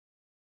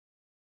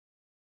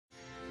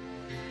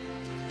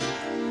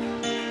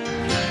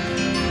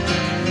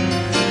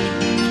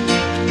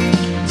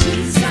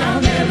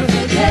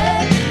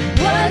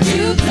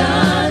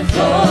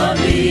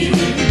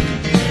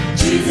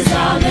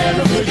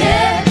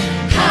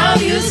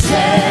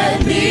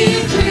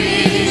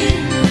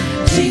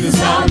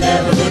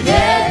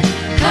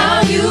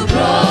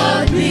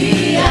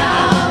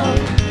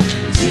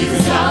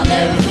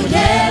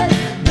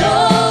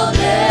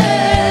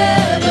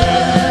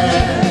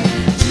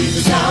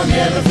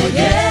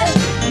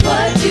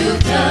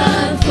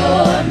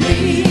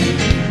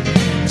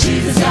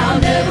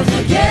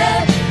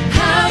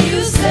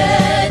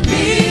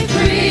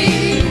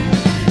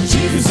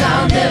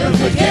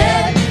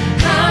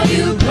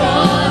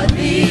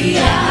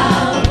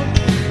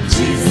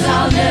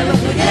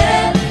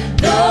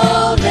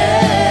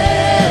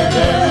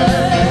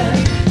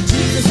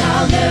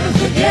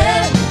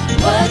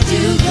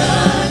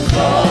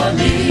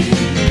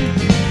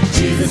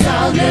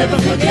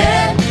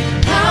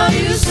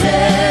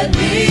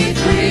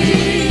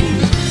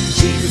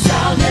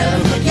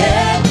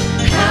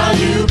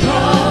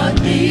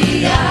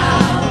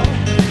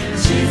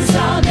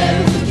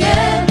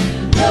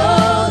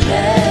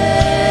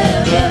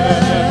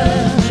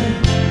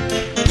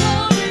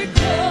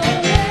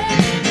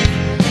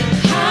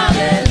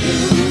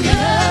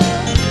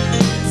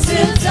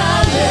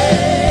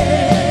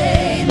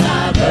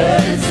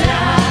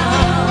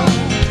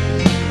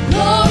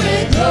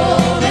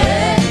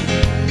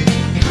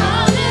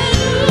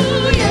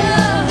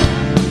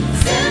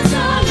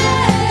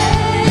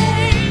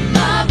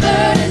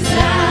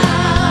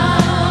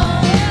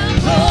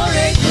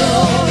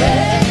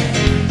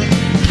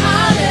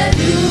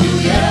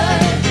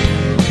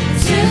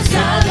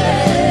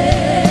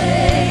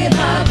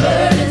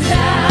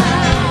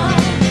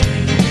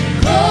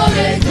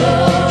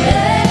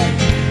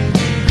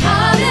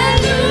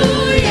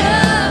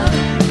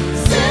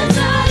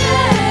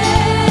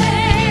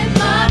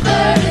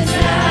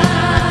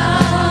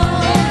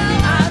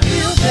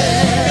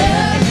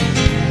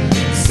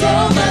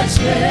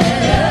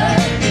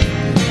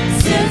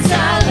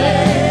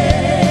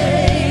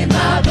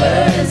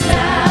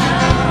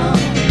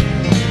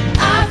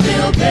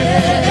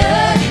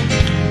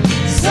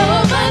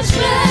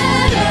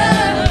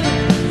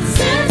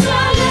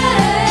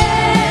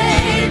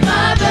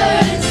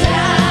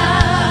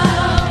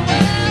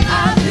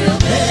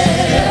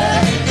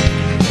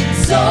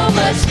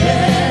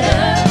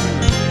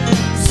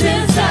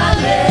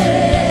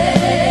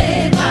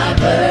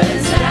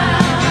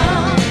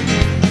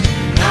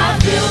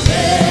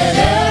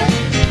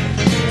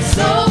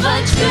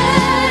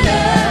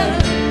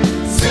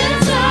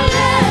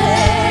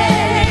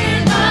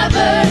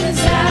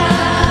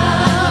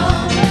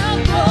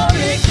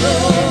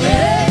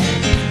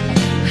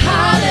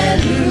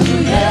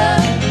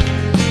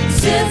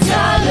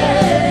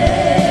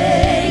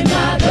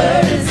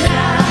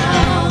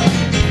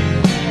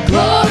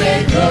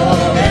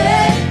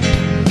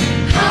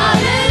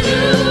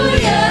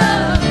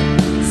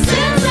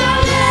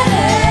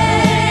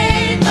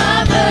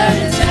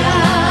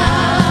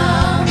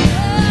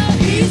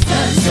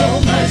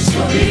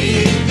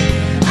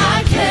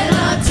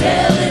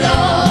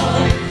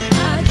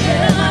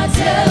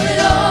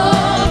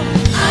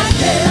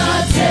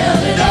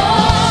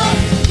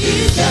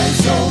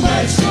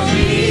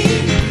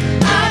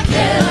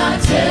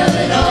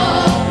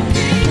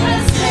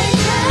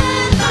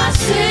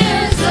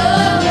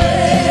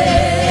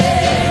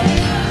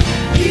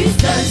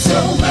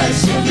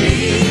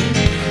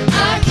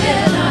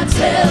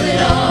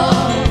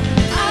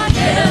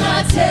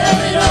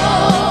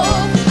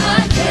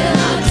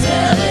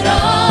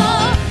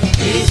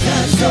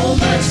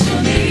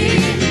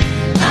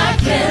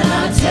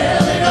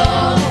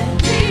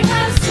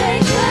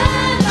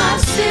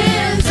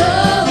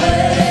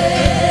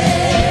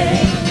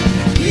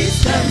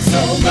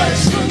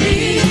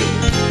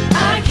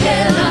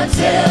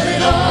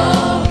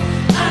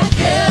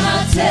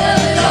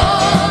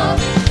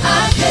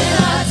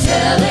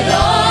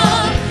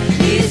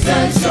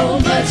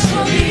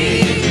for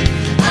me.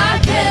 I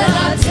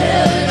cannot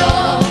tell it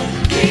all.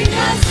 He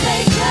has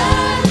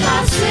taken my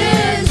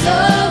sins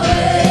away.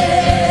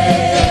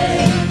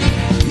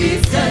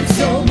 He's done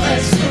so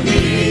much for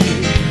me.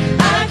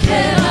 I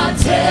cannot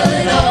tell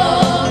it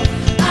all.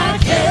 I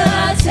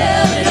cannot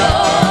tell it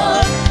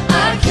all.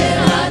 I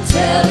cannot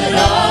tell it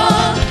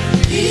all.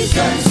 He's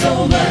done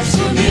so much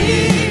for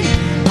me.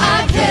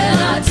 I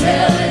cannot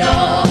tell it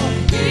all.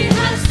 He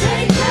has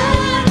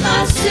taken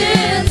my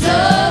sins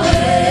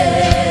away.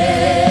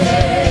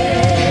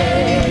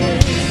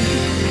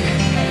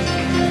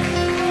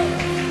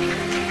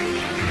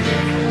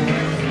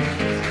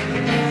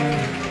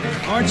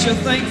 Aren't you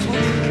thankful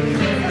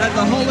that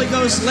the Holy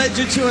Ghost led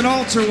you to an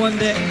altar one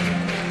day?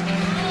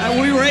 That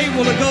we were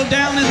able to go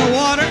down in the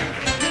water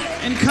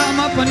and come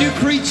up a new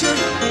creature?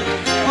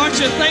 Aren't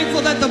you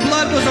thankful that the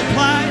blood was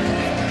applied?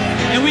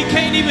 And we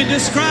can't even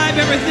describe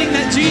everything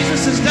that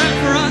Jesus has done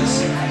for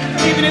us.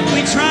 Even if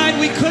we tried,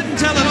 we couldn't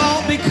tell it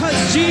all, because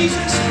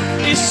Jesus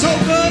is so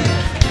good,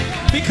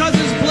 because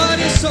His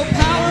blood is so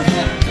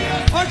powerful.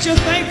 Aren't you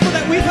thankful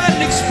that we've had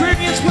an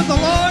experience with the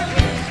Lord,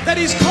 that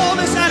He's called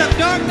us out of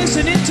darkness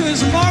and into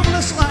His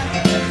marvelous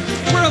light?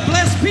 We're a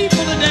blessed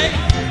people today.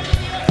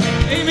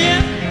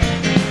 Amen.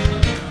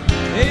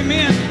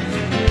 Amen.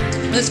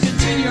 Let's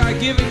continue our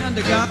giving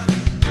unto God,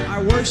 our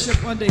worship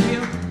unto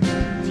Him.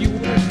 If you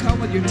would,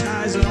 come with your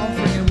tithes and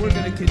offering, and we're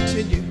going to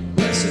continue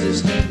blessing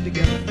His name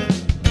together.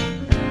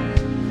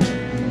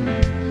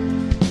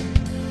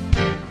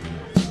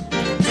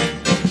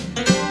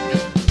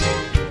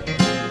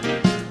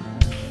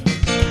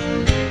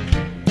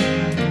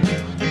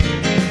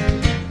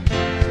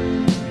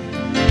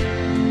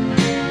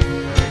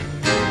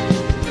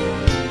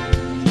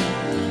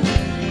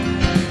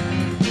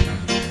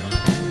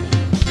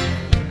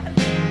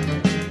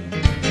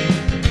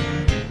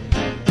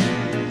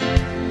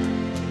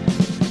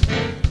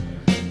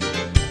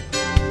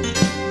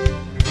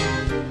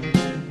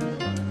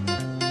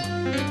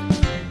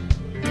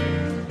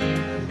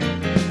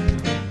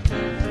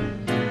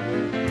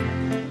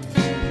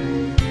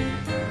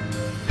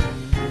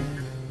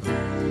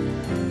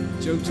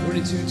 Job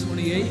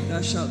 22:28,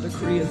 thou shalt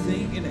decree a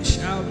thing, and it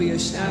shall be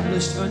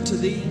established unto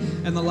thee,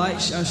 and the light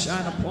shall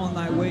shine upon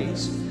thy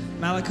ways.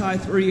 Malachi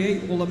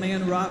 3:8, will a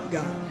man rob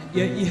God?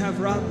 Yet ye have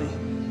robbed me.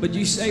 But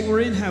ye say,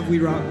 wherein have we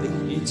robbed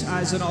thee? Ye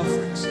tithes and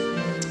offerings.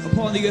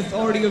 Upon the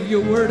authority of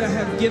your word I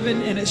have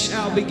given, and it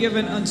shall be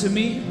given unto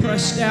me,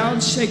 pressed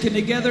down, shaken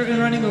together, and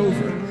running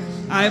over.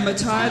 I am a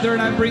tither,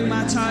 and I bring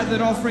my tithe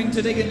and offering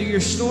today into your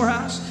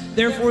storehouse.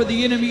 Therefore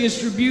the enemy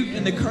is rebuked,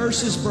 and the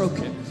curse is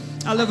broken.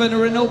 I live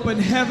under an open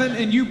heaven,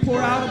 and you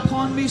pour out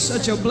upon me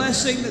such a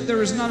blessing that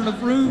there is not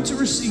enough room to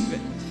receive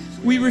it.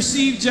 We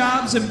receive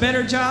jobs and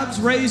better jobs,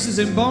 raises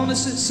and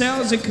bonuses,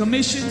 sales and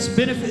commissions,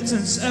 benefits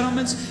and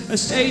settlements,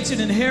 estates and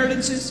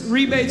inheritances,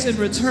 rebates and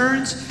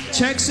returns,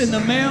 checks in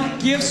the mail,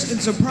 gifts and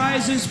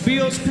surprises,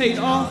 bills paid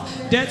off,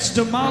 debts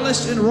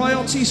demolished, and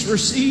royalties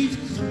received.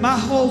 My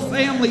whole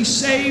family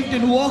saved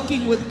and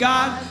walking with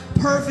God,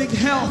 perfect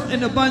health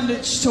and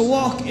abundance to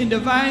walk in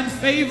divine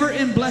favor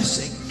and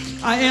blessing.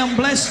 I am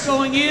blessed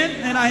going in,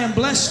 and I am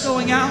blessed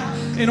going out,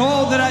 and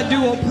all that I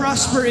do will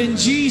prosper in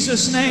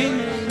Jesus'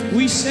 name.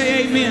 We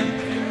say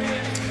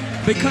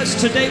amen, because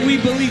today we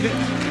believe it.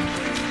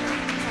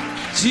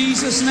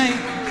 Jesus' name.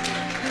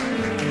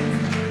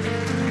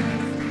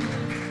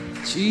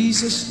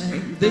 Jesus'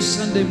 name. This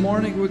Sunday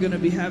morning we're going to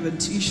be having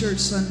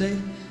T-shirt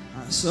Sunday.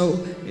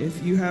 So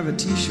if you have a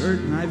T-shirt,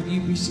 an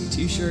IVUBC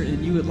T-shirt,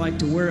 and you would like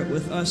to wear it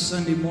with us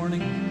Sunday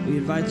morning, we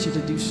invite you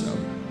to do so.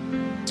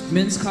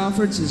 Men's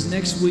conference is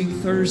next week,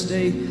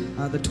 Thursday,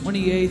 the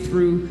 28th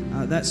through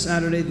that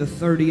Saturday, the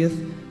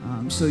 30th.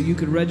 So you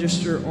can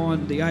register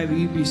on the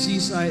IVUBC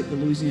site, the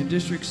Louisiana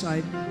District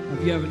site.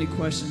 If you have any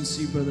questions,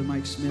 see Brother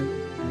Mike Smith,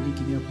 and he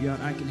can help you out.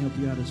 I can help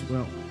you out as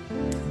well.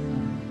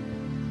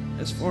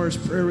 As far as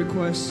prayer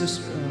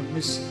requests,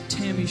 Miss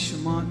Tammy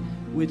Chamont,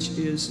 which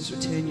is Sister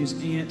Tanya's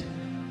aunt,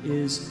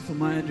 is, from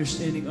my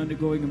understanding,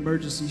 undergoing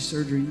emergency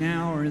surgery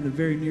now or in the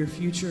very near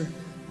future.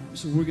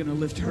 So we're going to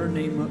lift her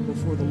name up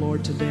before the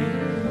Lord today.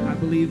 I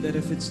believe that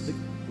if it's the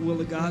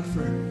will of God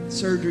for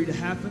surgery to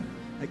happen,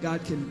 that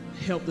God can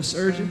help the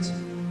surgeons.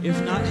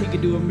 If not, He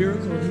can do a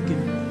miracle and He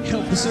can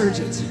help the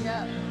surgeons.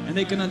 And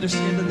they can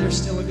understand that there's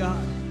still a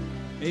God.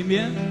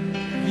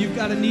 Amen? You've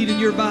got a need in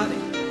your body.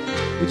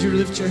 Would you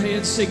lift your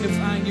hands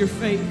signifying your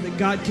faith that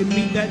God can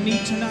meet that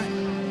need tonight?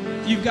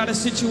 You've got a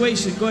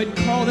situation. Go ahead and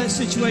call that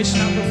situation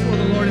out before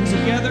the Lord. And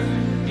together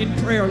in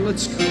prayer,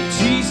 let's go.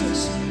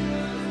 Jesus,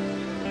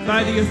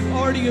 by the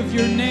authority of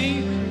your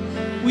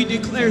name, we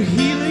declare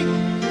healing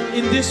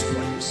in this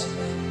place.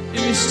 And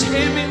Miss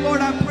Tammy,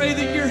 Lord, I pray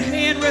that your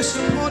hand rests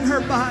upon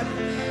her body,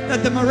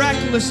 that the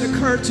miraculous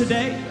occur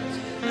today,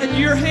 that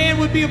your hand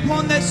would be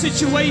upon that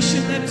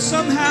situation, that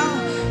somehow,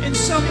 in in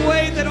some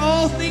way that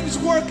all things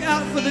work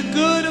out for the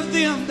good of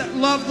them that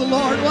love the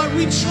Lord. Lord,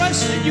 we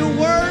trust in your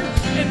word,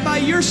 and by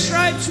your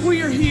stripes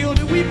we are healed.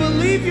 And we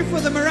believe you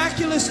for the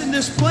miraculous in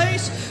this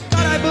place.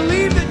 God, I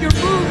believe that you're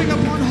moving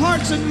upon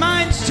hearts and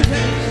minds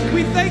today.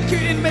 We thank you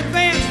in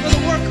advance for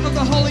the work of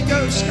the Holy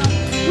Ghost, God.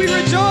 We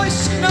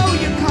rejoice to know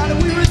you, God,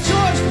 and we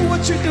rejoice for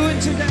what you're doing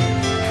today.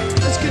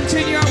 Let's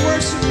continue our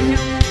worship to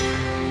him.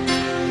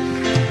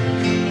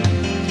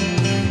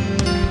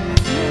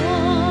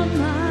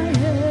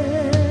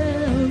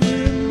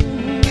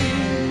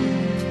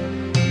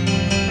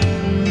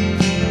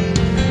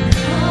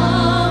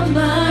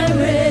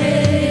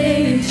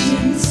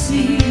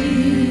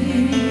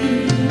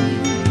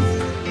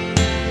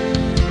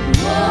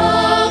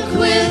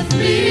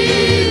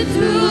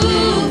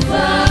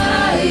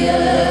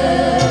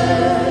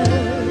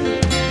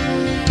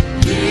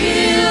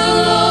 Heal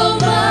all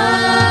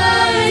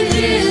my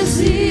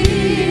disease.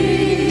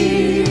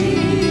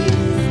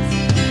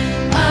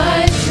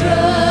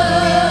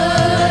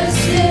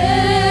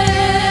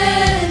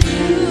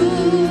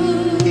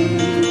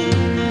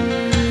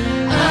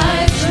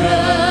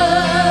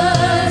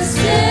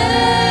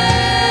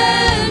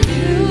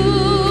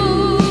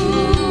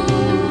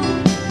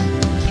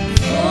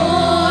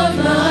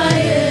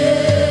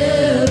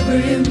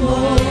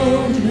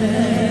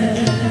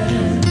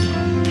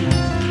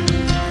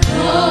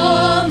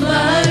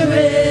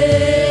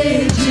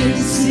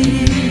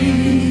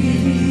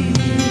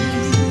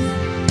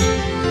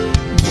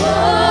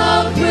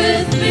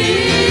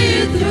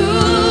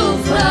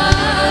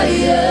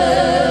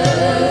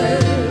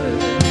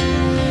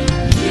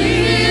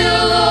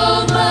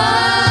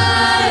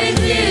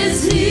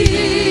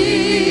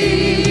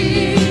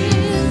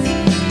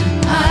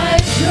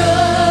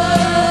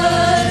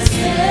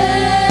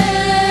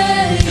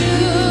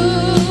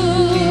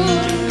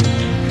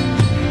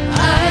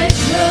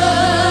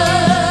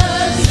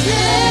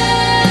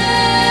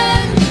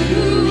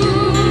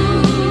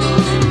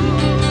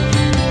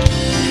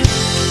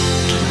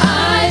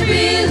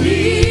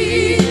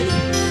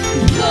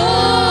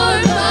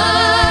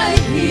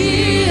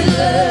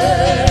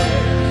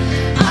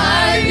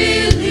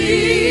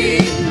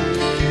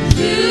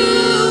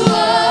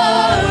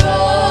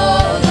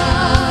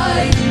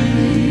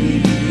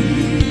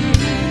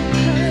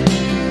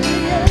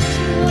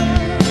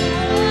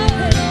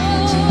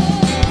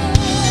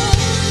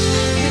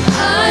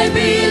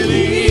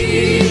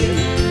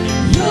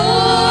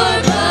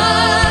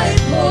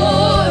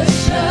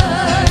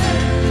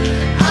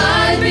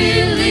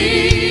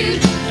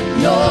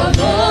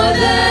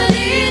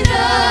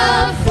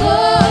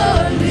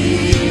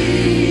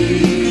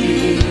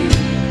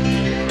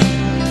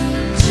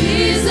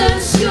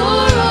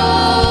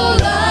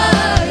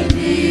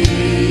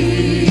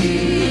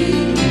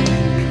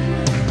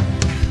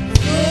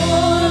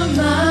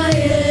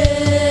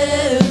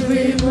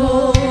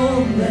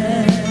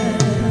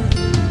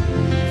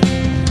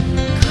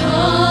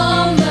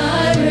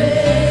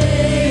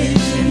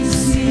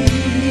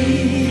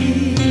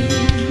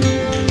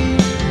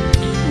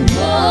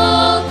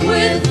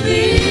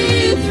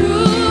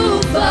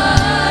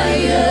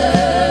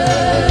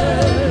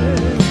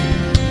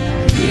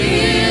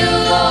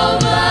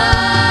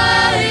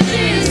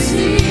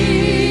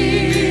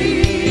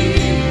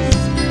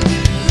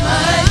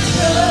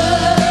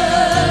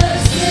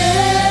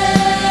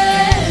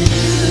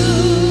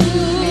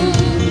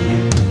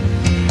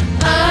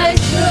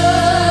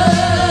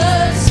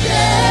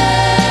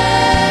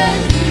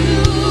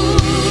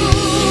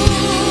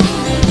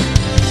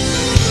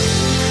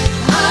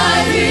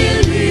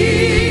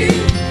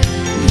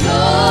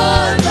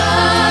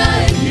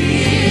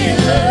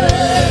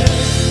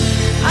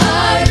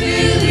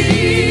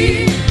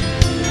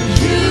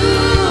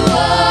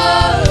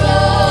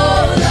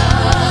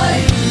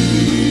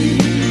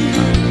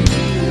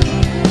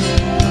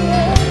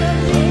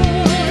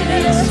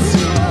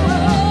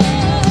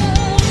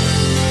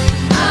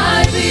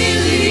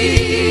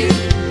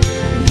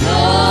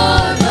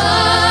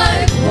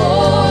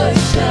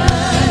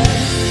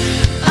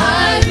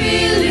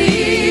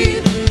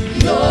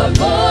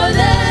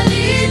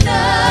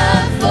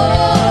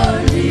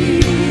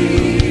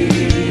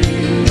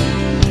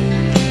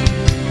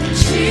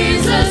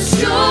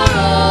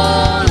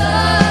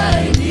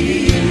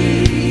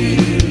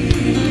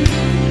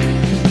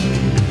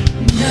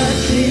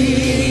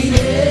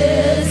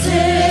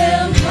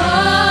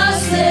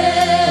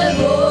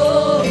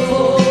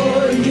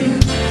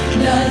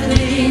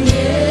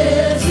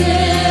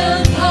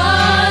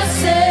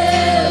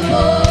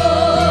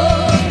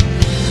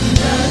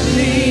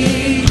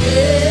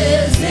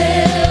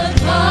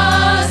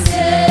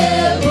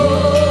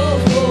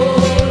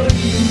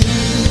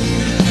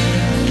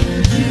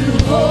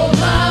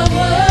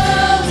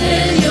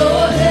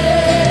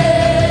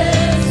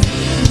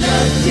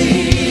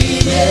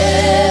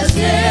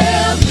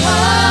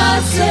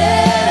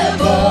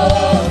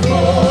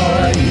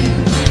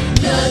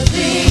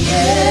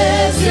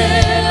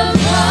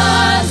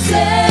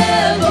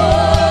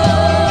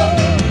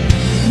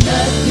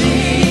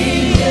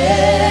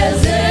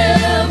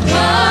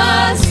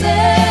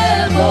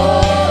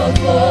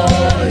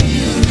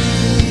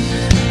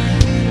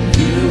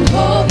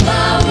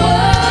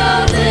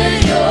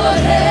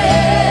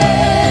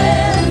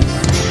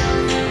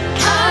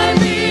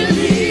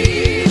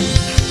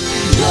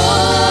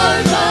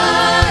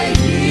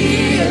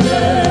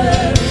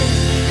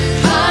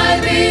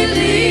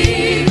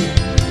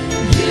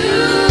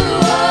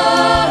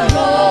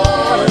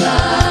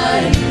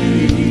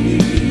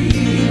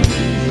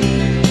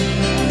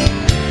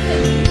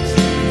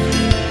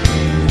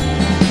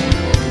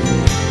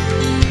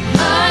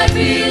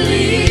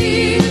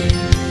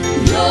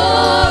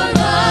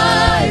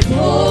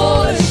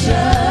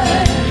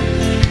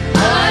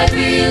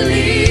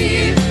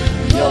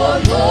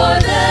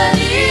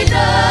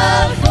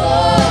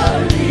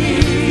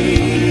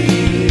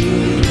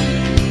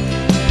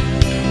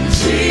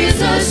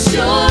 Jesus,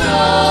 you're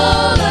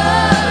all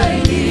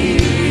I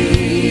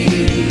need.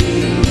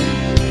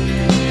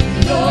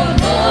 You're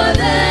more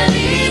than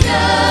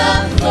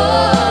enough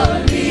for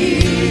me.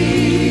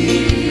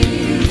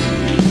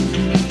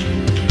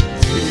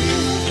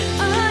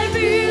 I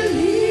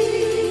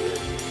believe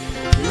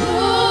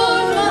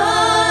you're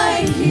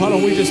my healer. Why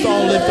don't we just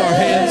all lift our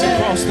hands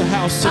across the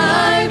house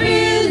tonight? I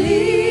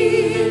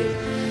believe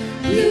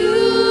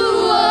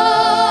you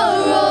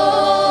are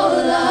all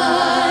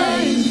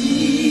I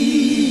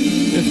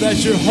need. If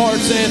that's your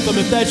heart's anthem,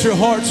 if that's your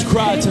heart's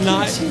cry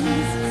tonight,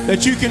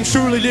 that you can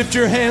truly lift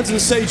your hands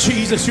and say,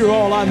 Jesus, you're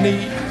all I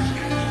need.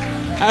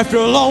 After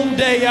a long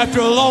day, after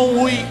a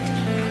long week,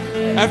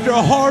 after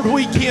a hard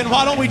weekend,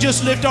 why don't we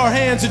just lift our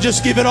hands and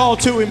just give it all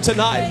to Him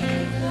tonight?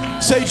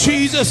 Say,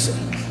 Jesus,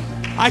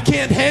 I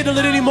can't handle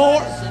it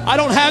anymore. I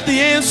don't have the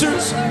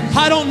answers.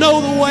 I don't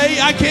know the way.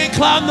 I can't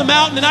climb the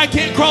mountain and I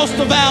can't cross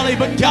the valley.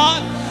 But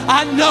God,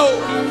 I know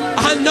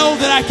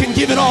that I can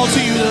give it all to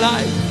you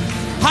tonight.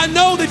 I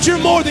know that you're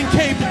more than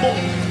capable.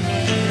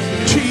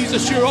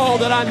 Jesus, you're all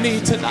that I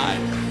need tonight.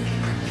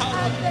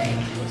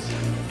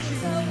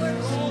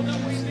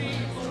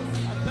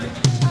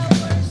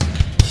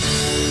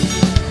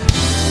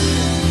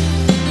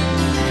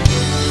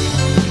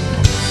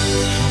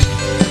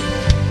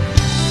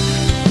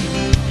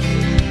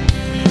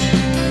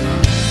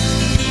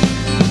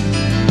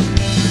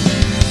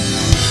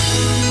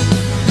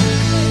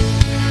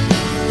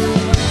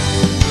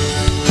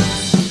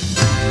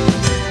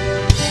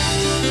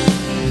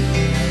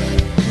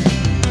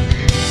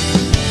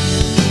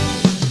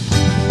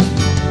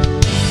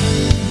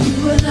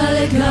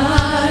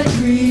 God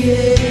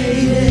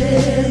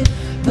created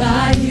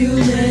by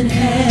human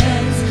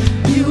hands.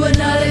 You are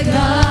not a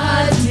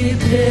God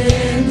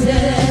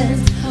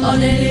dependent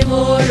on any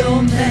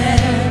mortal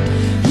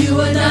man.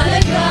 You are not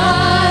a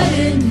God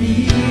in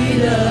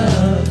need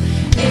of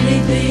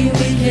anything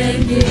we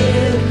can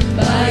give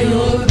by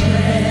your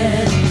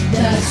plan.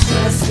 That's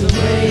just the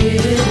way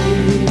it is.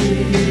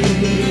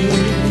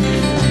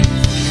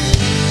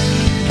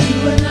 You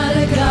are not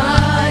a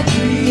God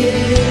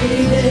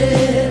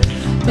created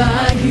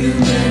by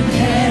human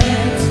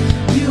hands.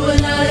 You are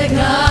not a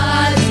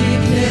God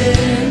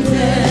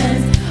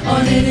dependent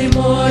on any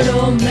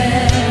mortal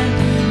man.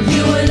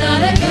 You are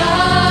not a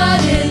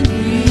God in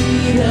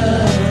need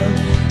of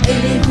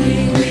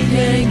anything we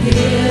can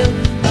give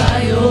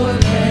by your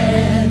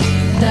plan.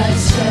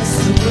 That's just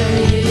the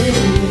way it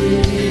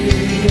is.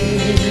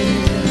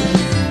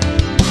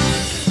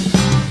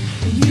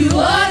 You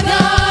are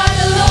God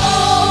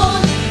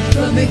alone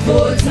from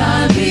before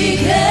time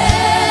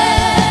began.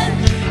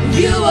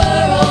 You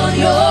are on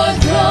your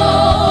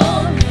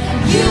throne.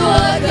 You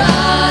are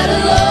God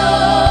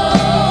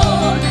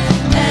alone.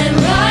 And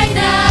right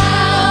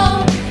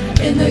now,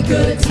 in the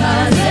good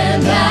times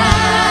and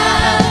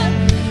bad,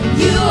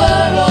 you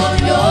are on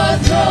your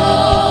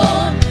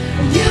throne.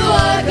 You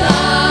are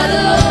God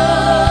alone.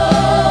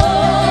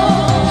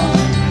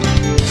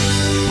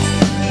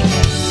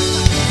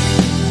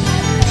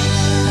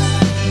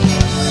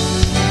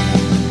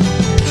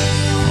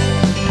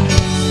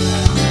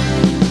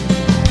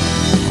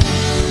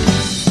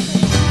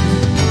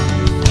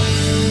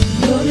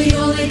 You're the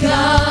only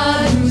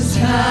God whose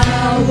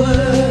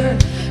power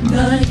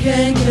none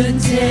can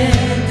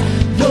contend.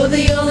 You're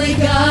the only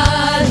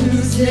God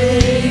whose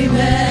name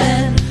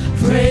and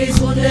praise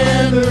will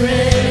never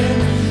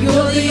end.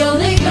 You're the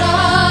only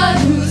God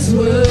who's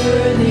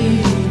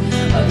worthy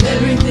of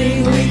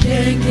everything we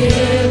can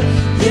give.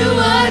 You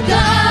are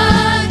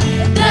God,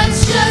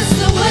 that's just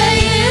the way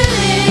it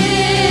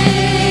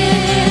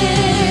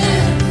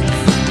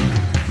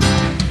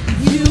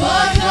is. You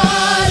are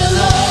God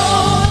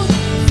alone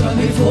from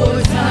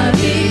before time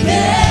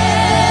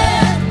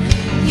began.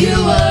 You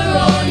are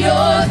on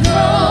your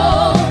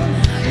throne.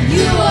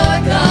 You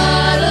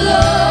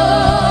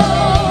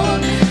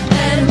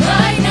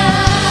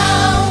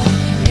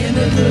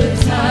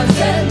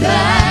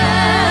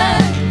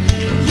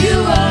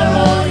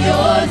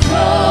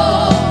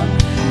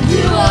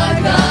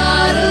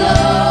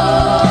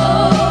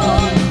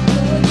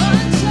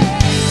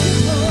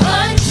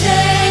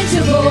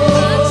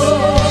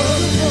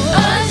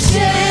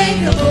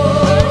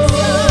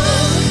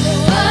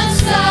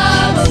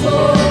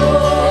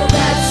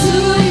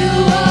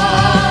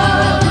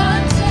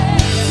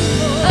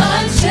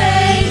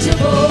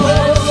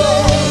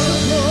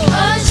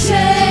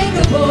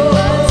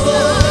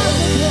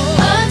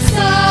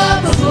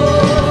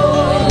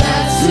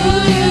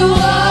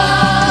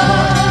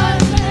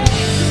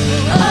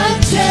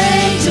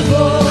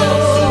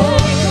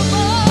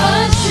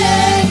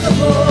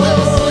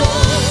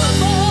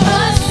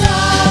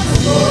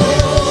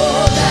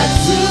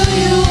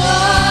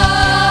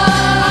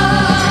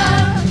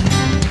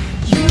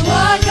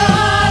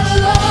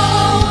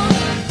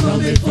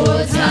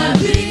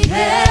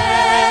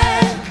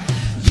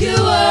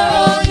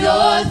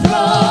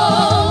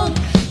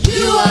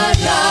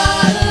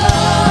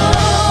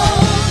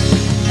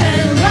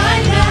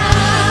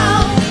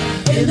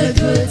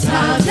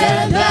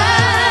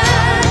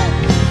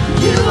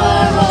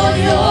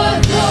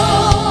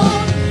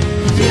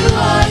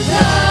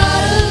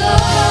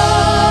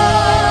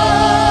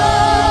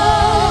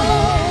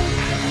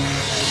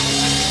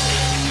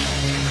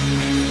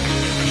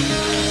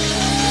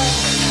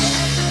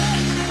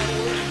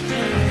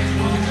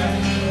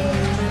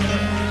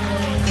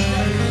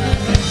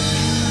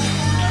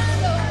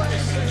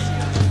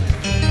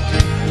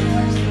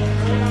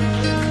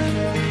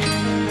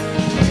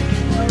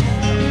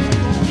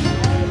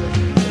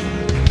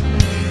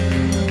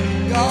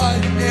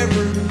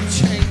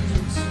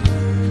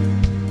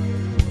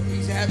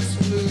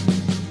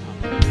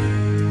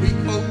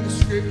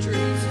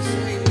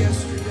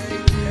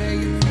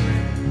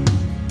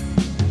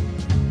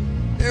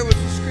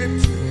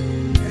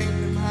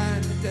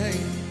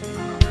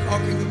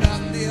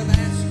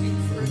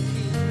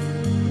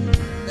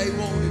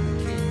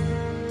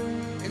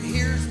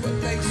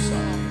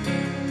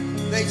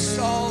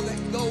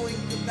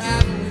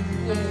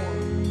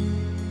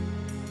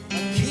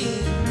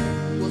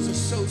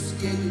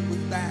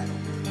battle.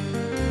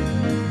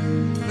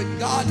 But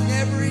God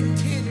never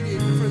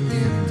intended for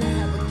them to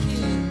have a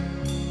king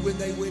when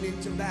they went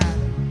into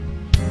battle,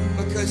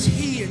 because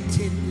He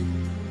intended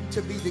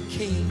to be the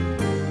king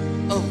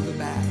of the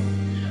battle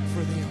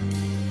for them.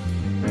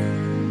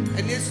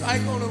 And it's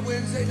like on a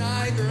Wednesday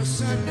night or a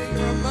Sunday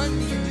or a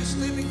Monday, you're just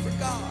living for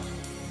God.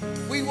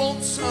 We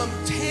want some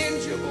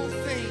tangible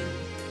thing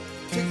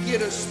to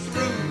get us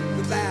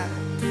through the battle,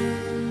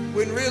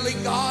 when really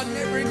God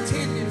never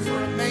intended for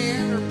a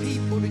man or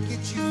people to get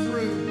you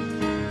through.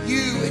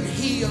 You and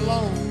He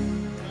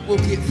alone will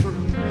get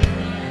through.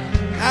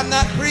 I'm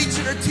not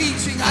preaching or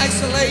teaching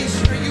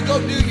isolation or you go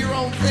do your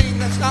own thing.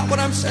 That's not what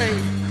I'm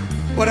saying.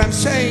 What I'm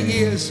saying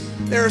is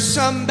there are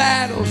some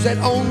battles that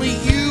only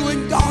you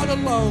and God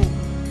alone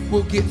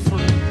will get through.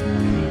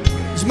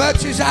 As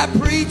much as I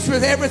preach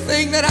with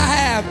everything that I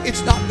have,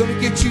 it's not going to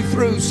get you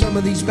through some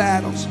of these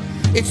battles.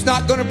 It's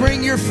not going to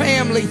bring your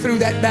family through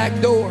that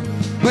back door.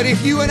 But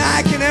if you and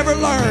I can ever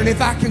learn,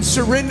 if I can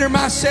surrender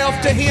myself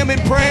to Him in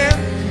prayer,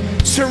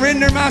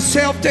 surrender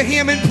myself to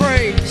Him in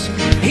praise,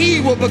 He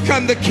will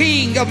become the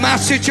king of my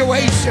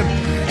situation.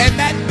 And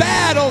that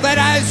battle that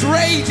is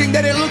raging,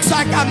 that it looks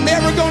like I'm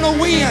never going to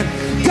win,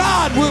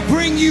 God will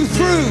bring you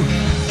through,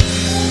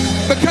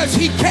 because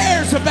He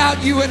cares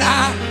about you and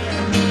I.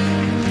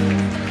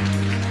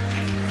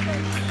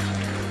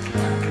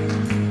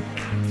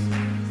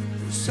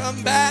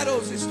 Some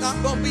battles, it's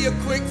not going to be a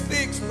quick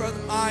fix,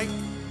 Brother Mike.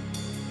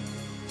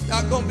 It's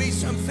not going to be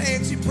some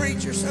fancy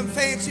preacher, some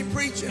fancy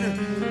preaching,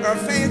 or a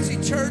fancy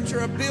church,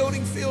 or a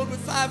building filled with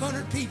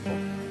 500 people.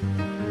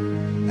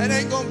 That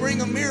ain't going to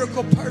bring a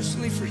miracle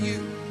personally for you.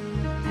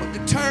 What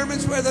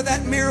determines whether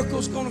that miracle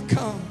is going to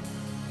come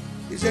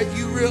is that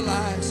you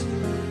realize,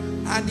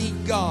 I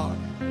need God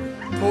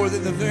more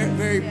than the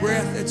very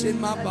breath that's in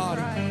my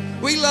body.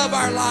 We love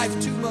our life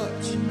too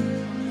much.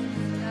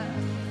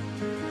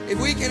 If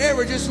we can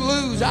ever just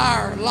lose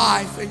our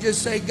life and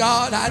just say,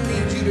 God, I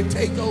need you to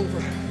take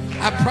over,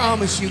 I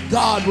promise you,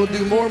 God will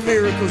do more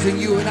miracles than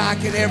you and I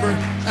can ever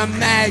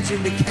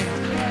imagine to count.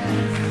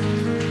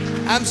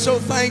 I'm so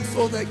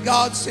thankful that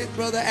God sent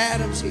Brother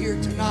Adams here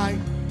tonight.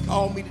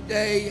 Called me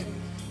today, and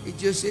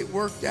it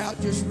worked out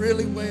just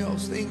really well.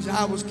 Things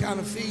I was kind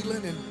of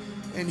feeling,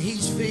 and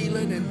he's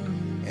feeling,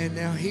 and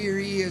now here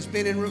he has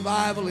been in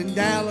revival in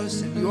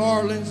Dallas and New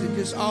Orleans and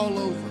just all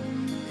over.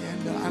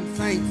 I'm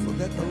thankful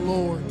that the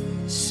Lord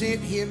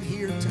sent him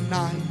here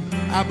tonight.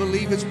 I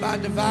believe it's by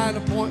divine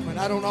appointment.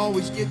 I don't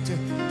always get to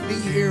be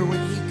here when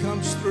he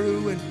comes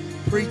through and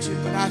preaching,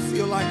 but I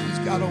feel like he's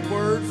got a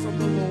word from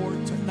the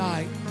Lord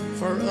tonight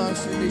for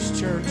us in this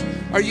church.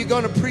 Are you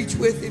going to preach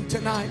with him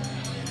tonight?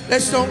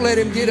 Let's don't let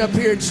him get up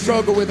here and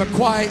struggle with a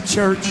quiet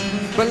church,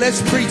 but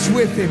let's preach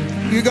with him.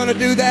 You're going to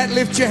do that?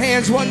 Lift your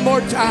hands one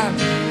more time.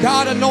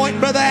 God, anoint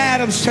Brother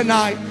Adams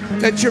tonight.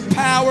 Let your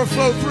power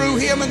flow through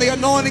him and the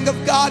anointing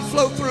of God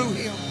flow through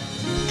him.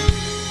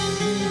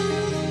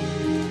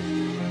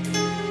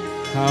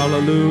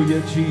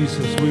 Hallelujah,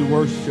 Jesus. We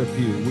worship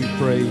you. We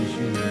praise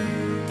you.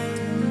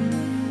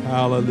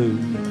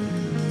 Hallelujah.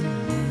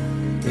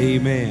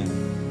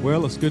 Amen.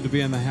 Well, it's good to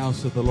be in the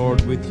house of the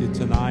Lord with you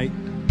tonight.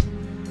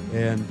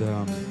 And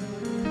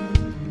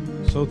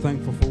so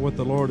thankful for what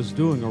the Lord is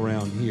doing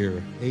around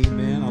here.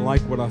 Amen. I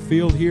like what I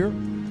feel here.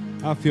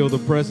 I feel the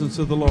presence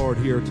of the Lord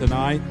here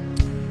tonight.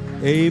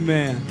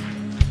 Amen.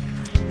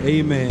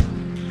 Amen.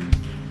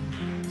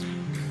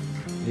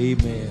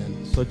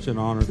 Amen. Such an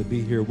honor to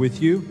be here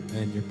with you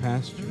and your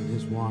pastor and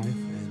his wife.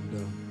 And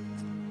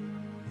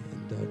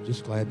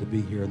just glad to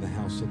be here in the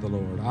house of the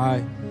Lord.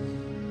 I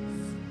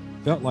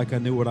felt like I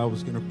knew what I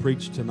was going to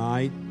preach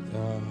tonight.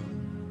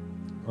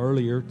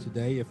 Earlier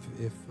today, if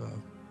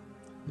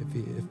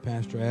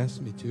Pastor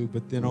asked me to,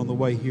 but then on the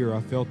way here,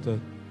 I felt a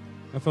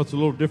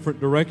little different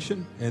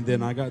direction, and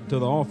then I got to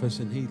the office,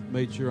 and he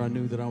made sure I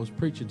knew that I was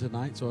preaching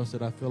tonight. So I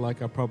said, I feel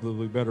like I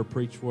probably better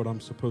preach what I'm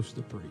supposed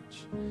to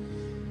preach.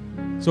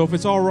 So if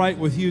it's all right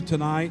with you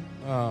tonight,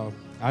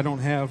 I don't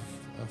have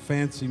a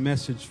fancy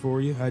message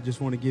for you. I just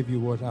want to give you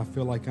what I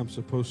feel like I'm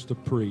supposed to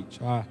preach.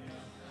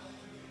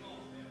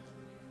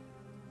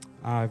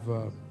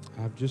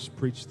 I've just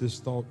preached this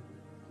thought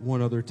one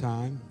other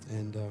time,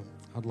 and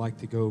I'd like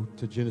to go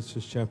to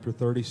Genesis chapter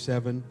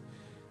 37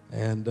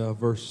 and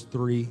verse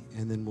 3,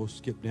 and then we'll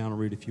skip down and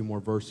read a few more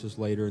verses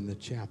later in the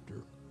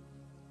chapter.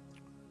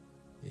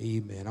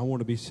 Amen. I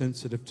want to be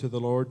sensitive to the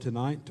Lord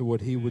tonight, to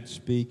what he would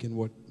speak and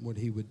what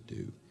he would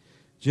do.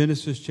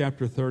 Genesis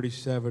chapter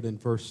 37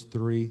 and verse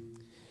 3.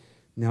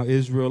 Now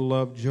Israel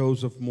loved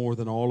Joseph more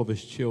than all of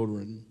his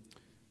children,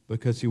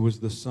 because he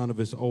was the son of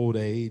his old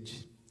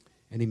age,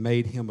 and he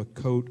made him a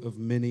coat of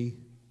many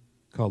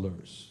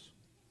colors.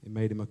 He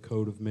made him a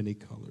coat of many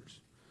colors.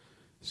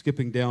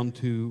 Skipping down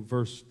to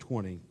verse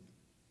 20.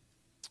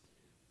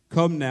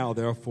 Come now,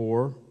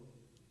 therefore,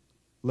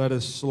 let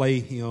us slay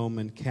him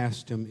and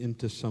cast him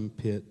into some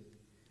pit,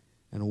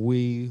 and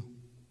we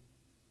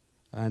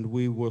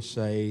will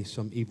say,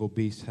 some evil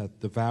beast hath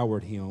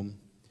devoured him,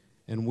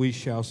 and we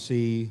shall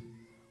see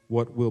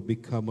what will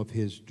become of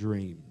his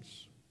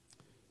dreams.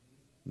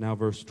 Now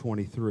verse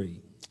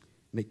 23.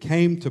 And it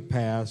came to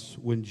pass,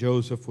 when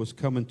Joseph was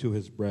coming to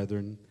his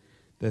brethren,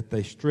 that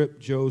they stripped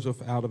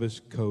Joseph out of his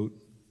coat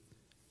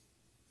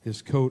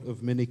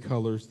of many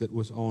colors that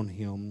was on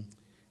him.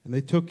 And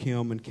they took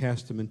him and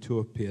cast him into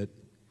a pit,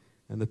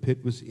 and the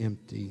pit was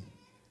empty.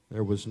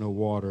 There was no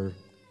water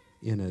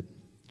in it.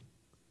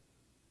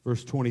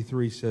 Verse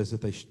 23 says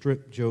that they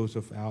stripped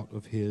Joseph out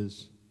of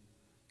his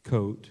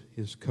coat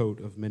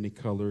of many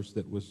colors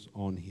that was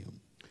on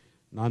him.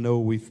 And I know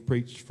we've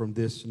preached from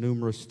this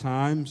numerous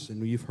times,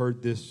 and you've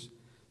heard this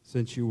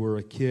since you were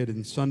a kid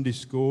in Sunday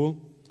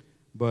school.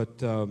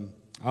 But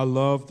I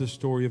love the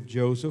story of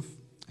Joseph,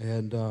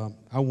 and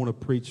I want to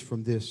preach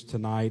from this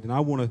tonight. And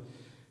I want to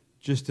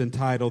just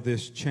entitle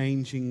this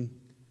Changing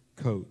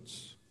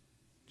Coats.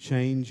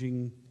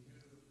 Changing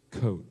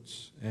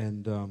Coats.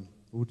 And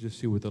we'll just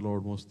see what the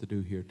Lord wants to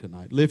do here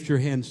tonight. Lift your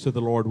hands to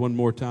the Lord one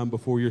more time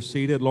before you're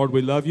seated. Lord,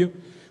 we love you.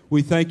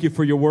 We thank you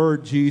for your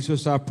word,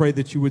 Jesus. I pray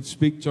that you would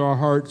speak to our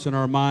hearts and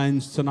our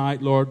minds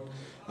tonight, Lord.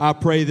 I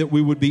pray that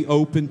we would be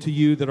open to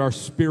you, that our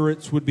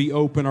spirits would be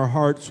open, our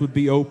hearts would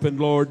be open,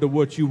 Lord, to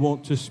what you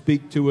want to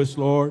speak to us,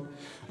 Lord.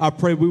 I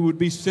pray we would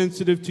be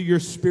sensitive to your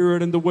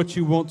spirit and to what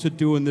you want to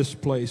do in this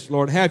place,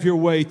 Lord. Have your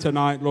way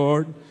tonight,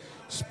 Lord.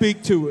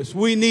 Speak to us.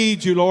 We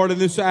need you, Lord, in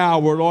this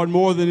hour, Lord,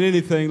 more than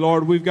anything,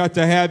 Lord. We've got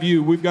to have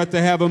you. We've got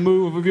to have a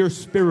move of your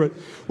spirit.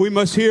 We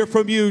must hear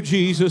from you,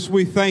 Jesus.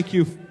 We thank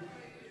you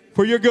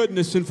for your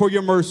goodness and for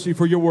your mercy,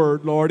 for your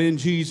word, Lord. In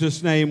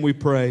Jesus' name we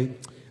pray.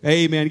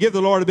 Amen. Give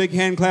the Lord a big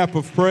hand clap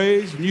of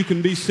praise, and you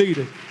can be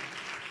seated.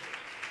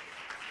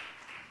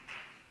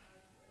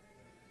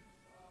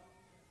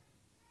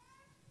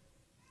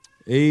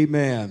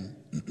 Amen.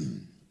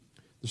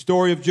 The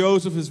story of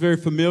Joseph is very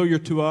familiar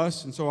to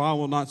us, and so I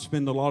will not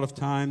spend a lot of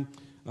time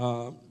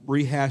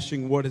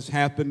rehashing what has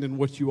happened and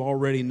what you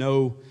already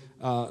know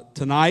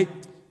tonight.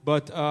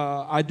 But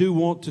I do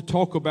want to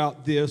talk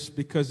about this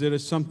because it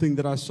is something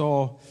that I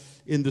saw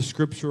in the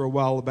scripture a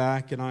while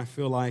back, and I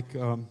feel like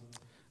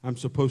I'm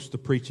supposed to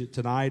preach it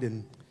tonight,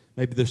 and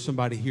maybe there's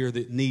somebody here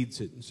that needs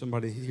it, and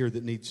somebody here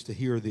that needs to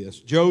hear this.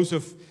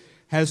 Joseph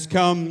has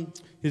come,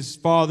 his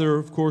father,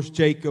 of course,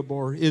 Jacob,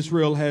 or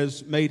Israel,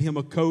 has made him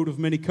a coat of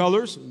many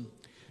colors.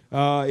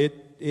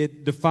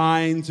 It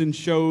defines and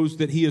shows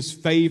that he is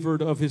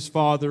favored of his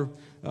father,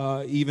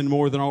 even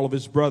more than all of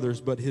his brothers,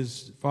 but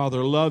his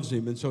father loves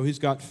him, and so he's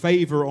got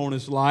favor on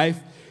his life,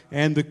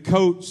 and the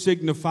coat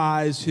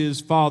signifies his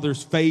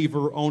father's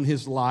favor on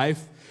his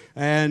life.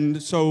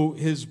 And so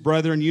his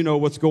brethren, you know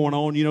what's going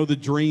on. You know the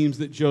dreams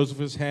that Joseph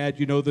has had.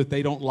 You know that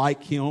they don't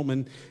like him,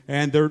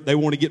 and they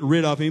want to get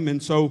rid of him.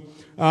 And so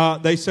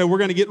they say, we're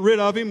going to get rid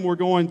of him.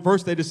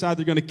 First they decide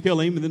they're going to kill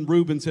him. And then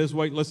Reuben says,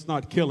 wait, let's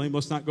not kill him.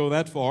 Let's not go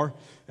that far.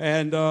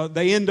 And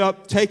they end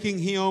up taking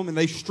him, and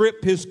they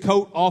strip his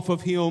coat off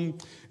of him,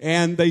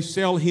 and they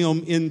sell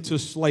him into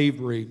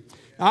slavery.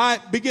 I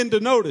begin to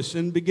notice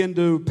and begin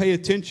to pay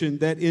attention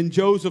that in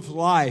Joseph's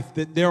life,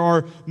 that there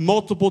are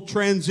multiple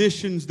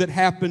transitions that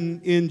happen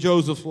in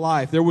Joseph's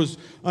life. There was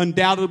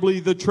undoubtedly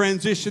the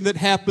transition that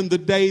happened the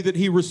day that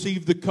he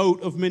received the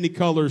coat of many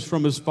colors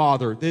from his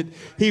father. That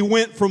he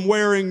went from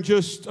wearing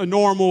just a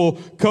normal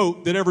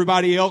coat that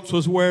everybody else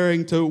was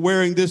wearing to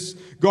wearing this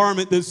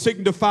garment that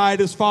signified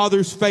his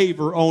father's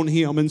favor on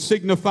him and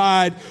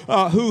signified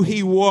who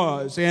he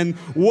was and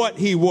what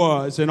he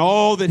was and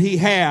all that he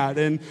had.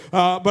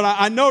 But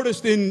I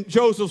noticed in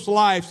Joseph's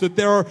life that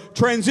there are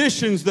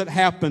transitions that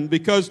happen,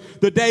 because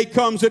the day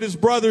comes that his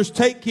brothers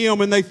take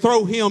him and they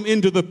throw him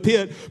into the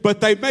pit,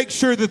 but they make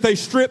sure that they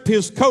strip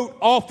his coat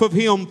off of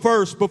him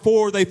first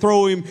before they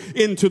throw him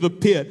into the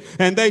pit.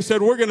 And they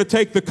said, we're going to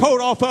take the coat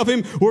off of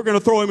him, we're going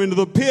to throw him into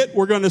the pit,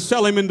 we're going to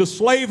sell him into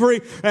slavery,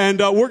 and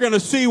we're going to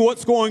see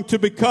what's going to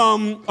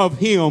become of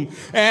him.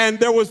 And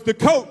there was the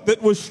coat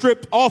that was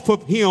stripped off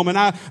of him, and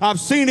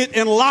I've seen it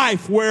in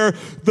life where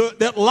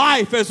that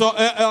life as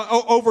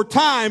over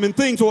time, and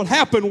things will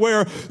happen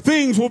where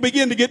things will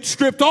begin to get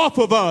stripped off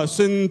of us,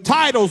 and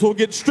titles will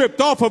get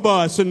stripped off of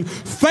us, and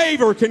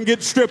favor can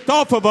get stripped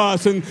off of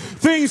us, and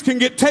things can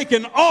get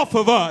taken off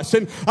of us.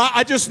 And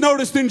I just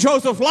noticed in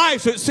Joseph's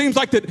life, it seems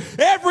like that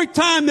every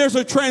time there's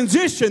a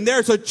transition,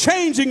 there's a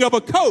changing of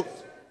a coat,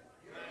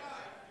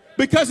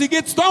 because he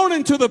gets thrown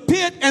into the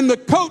pit and the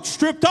coat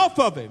stripped off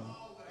of him.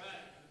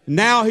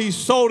 Now he's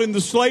sold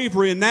into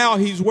slavery, and now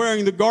he's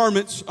wearing the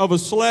garments of a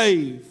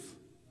slave.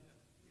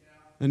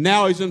 And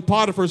now he's in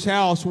Potiphar's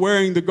house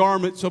wearing the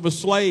garments of a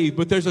slave.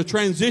 But there's a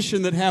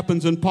transition that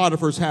happens in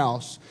Potiphar's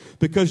house,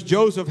 because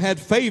Joseph had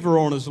favor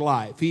on his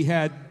life. He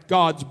had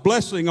God's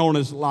blessing on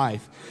his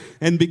life.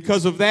 And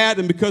because of that,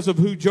 and because of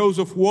who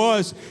Joseph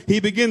was,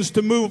 he begins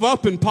to move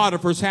up in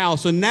Potiphar's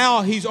house. And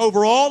now he's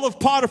over all of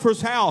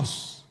Potiphar's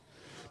house,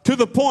 to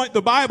the point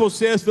the Bible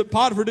says that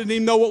Potiphar didn't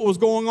even know what was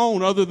going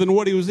on other than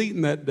what he was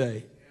eating that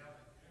day.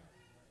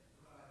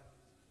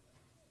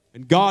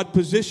 And God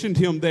positioned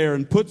him there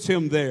and puts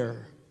him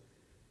there.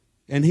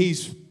 And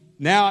he's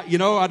now,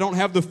 I don't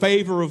have the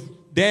favor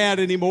of Dad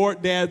anymore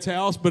at Dad's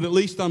house, but at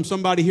least I'm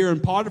somebody here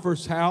in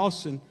Potiphar's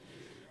house. And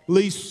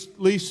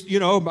least, you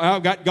know,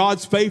 I've got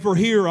God's favor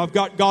here. I've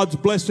got God's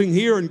blessing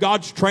here and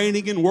God's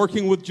training and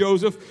working with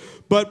Joseph.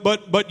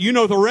 But you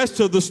know the rest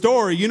of the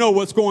story. You know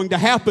what's going to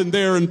happen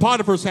there in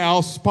Potiphar's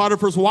house.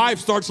 Potiphar's wife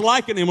starts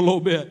liking him a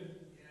little bit.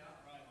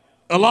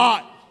 A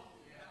lot.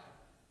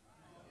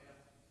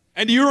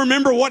 And do you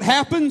remember what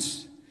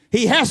happens?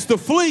 He has to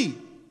flee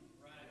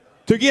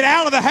to get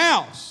out of the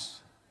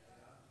house.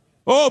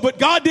 Oh, but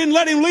God didn't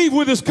let him leave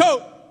with his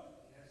coat.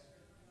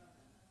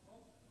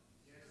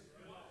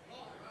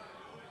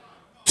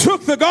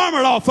 Took the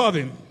garment off of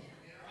him.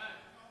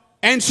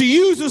 And she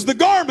uses the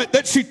garment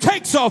that she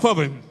takes off of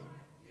him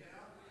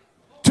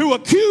to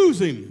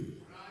accuse him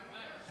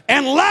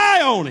and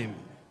lie on him.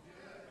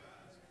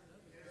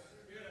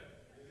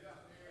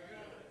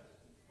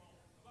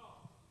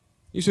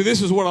 You see,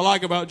 this is what I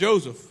like about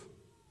Joseph.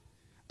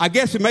 I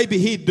guess maybe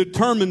he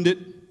determined it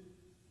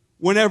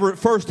whenever it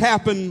first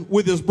happened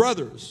with his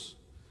brothers,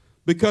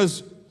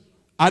 because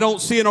I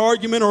don't see an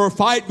argument or a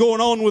fight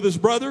going on with his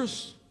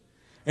brothers,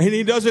 and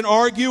he doesn't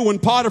argue when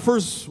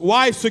Potiphar's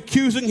wife's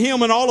accusing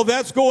him and all of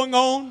that's going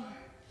on.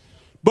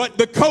 But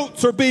the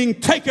coats are being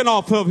taken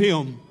off of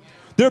him.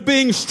 They're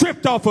being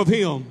stripped off of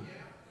him.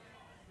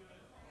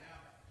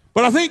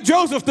 But I think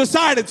Joseph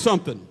decided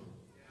something.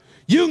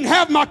 You can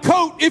have my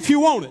coat if you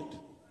want it,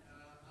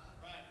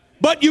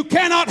 but you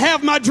cannot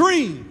have my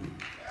dream.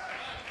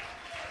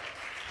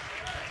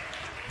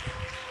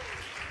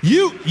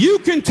 You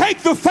can take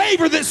the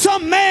favor that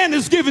some man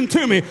has given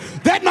to me,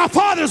 that my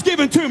father's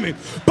given to me,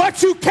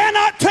 but you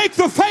cannot take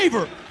the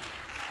favor.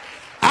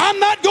 I'm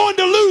not going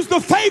to lose the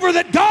favor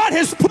that God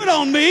has put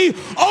on me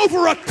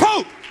over a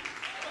coat.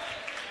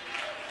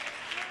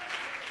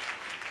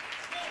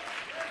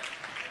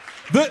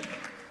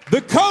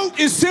 The coat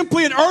is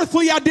simply an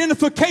earthly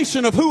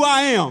identification of who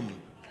I am.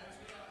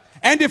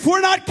 And if we're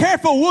not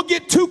careful, we'll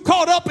get too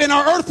caught up in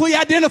our earthly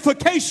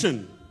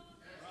identification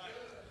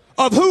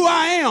of who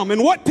I am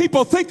and what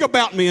people think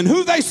about me and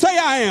who they say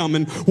I am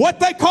and what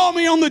they call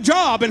me on the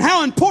job and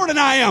how important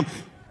I am.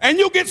 And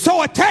you'll get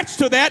so attached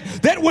to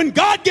that when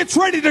God gets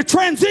ready to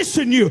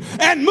transition you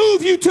and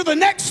move you to the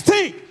next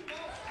thing,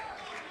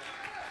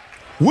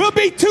 we'll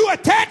be too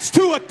attached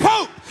to a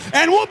coat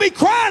and we'll be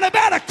crying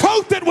about a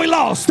coat that we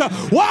lost,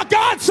 while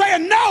God's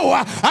saying,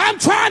 no, I'm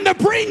trying to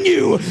bring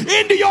you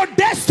into your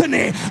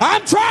destiny.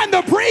 I'm trying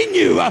to bring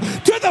you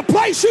to the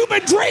place you've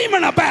been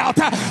dreaming about.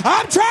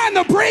 I'm trying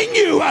to bring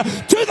you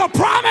to the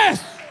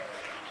promise.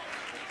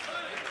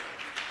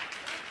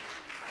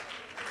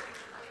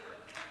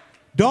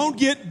 Don't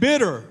get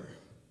bitter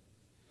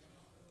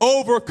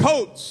over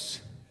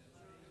coats.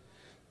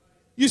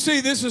 You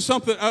see, this is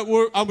something, I'm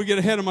going to get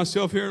ahead of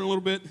myself here in a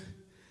little bit.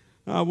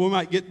 We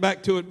might get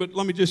back to it, but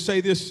let me just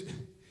say this.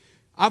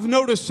 I've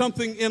noticed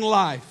something in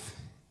life.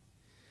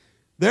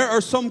 There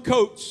are some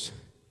coats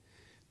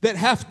that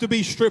have to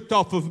be stripped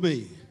off of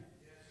me.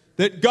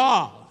 That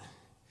God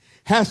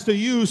has to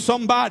use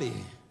somebody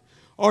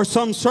or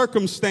some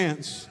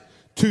circumstance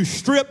to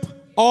strip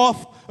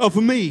off of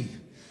me,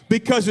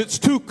 because it's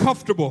too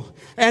comfortable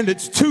and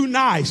it's too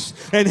nice,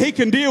 and he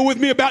can deal with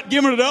me about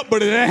giving it up,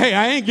 but hey,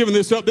 I ain't giving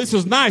this up. This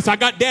is nice. I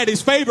got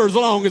daddy's favor as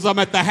long as I'm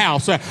at the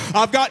house.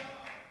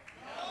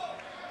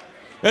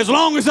 As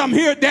long as I'm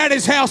here at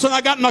daddy's house and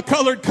I got my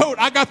colored coat,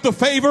 I got the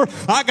favor,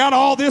 I got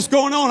all this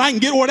going on, I can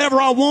get whatever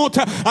I want.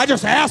 I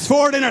just ask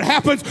for it and it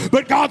happens.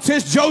 But God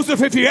says,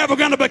 Joseph, if you're ever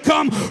going to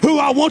become who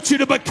I want you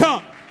to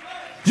become,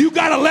 you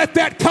got to let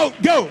that coat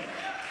go.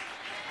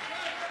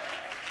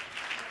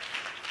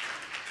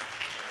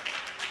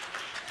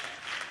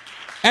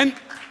 And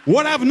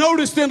what I've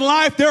noticed in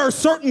life, there are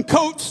certain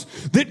coats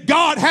that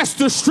God has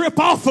to strip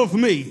off of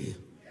me.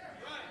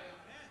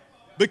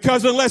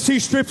 Because unless he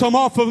strips them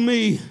off of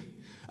me,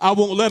 I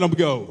won't let them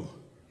go.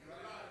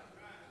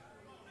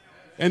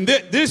 And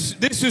this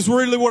is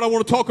really what I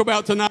want to talk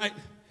about tonight.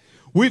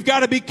 We've got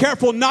to be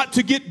careful not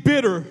to get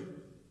bitter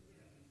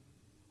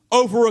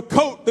over a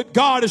coat that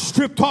God has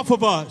stripped off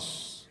of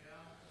us.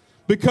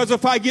 Because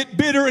if I get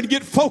bitter and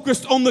get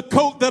focused on the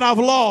coat that I've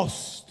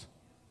lost,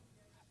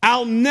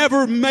 I'll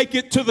never make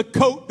it to the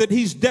coat that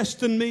he's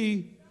destined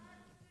me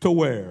to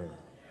wear.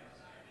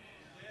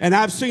 And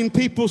I've seen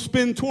people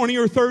spend 20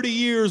 or 30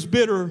 years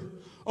bitter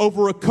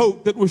over a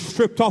coat that was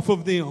stripped off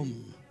of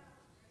them.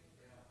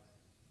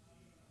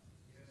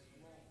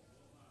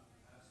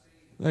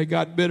 They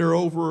got bitter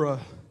over a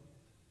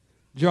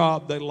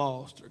job they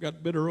lost, or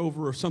got bitter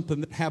over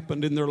something that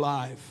happened in their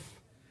life.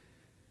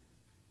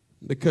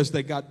 Because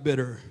they got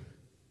bitter,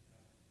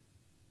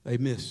 they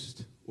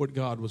missed what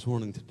God was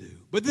wanting to do.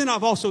 But then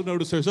I've also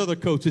noticed there's other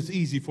coats it's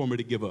easy for me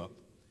to give up.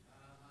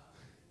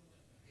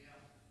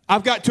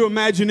 I've got to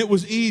imagine it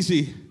was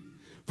easy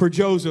for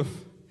Joseph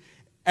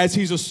as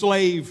he's a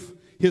slave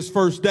his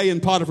first day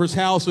in Potiphar's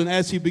house, and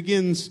as he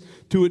begins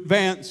to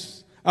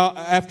advance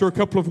after a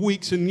couple of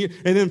weeks, and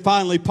then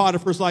finally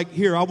Potiphar's like,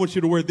 here, I want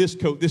you to wear this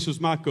coat. This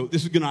is my coat.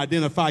 This is going to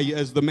identify you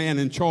as the man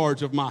in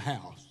charge of my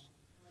house.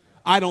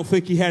 I don't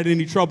think he had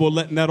any trouble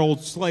letting that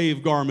old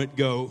slave garment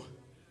go,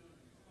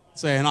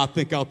 saying, I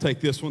think I'll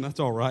take this one. That's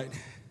all right.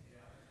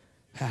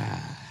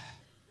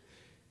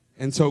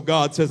 And so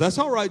God says, that's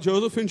all right,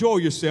 Joseph, enjoy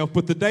yourself,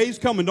 but the day's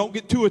coming, don't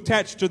get too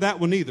attached to that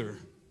one either.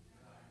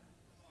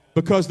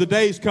 Because the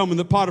day's coming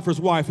that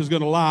Potiphar's wife is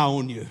going to lie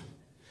on you,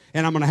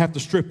 and I'm going to have to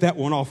strip that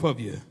one off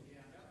of you.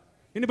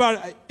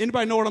 Anybody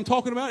know what I'm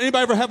talking about?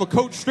 Anybody ever have a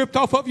coat stripped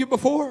off of you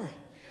before?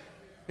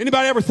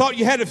 Anybody ever thought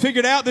you had it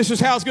figured out? This is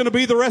how it's going to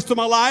be the rest of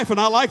my life, and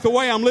I like the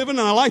way I'm living,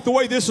 and I like the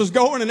way this is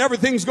going, and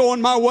everything's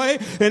going my way,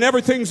 and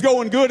everything's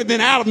going good, and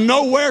then out of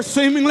nowhere,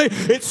 seemingly,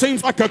 it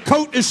seems like a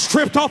coat is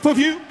stripped off of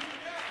you.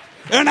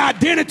 An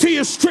identity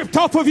is stripped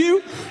off of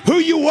you. Who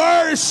you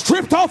were is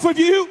stripped off of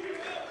you.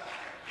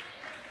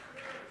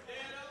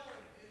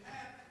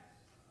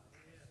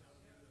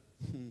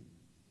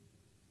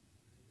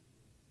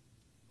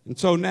 And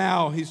so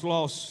now he's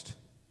lost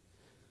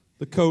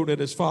the coat at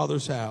his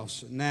father's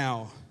house. And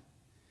now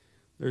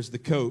there's the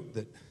coat,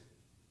 the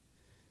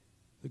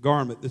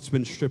garment that's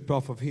been stripped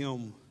off of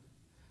him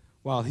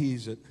while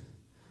he's at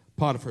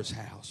Potiphar's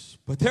house.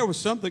 But there was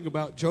something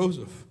about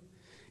Joseph.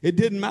 It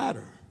didn't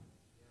matter.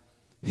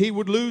 He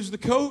would lose the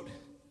coat.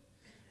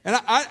 And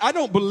I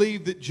don't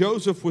believe that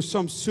Joseph was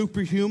some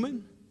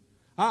superhuman.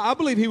 I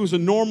believe he was a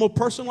normal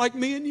person like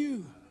me and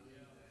you.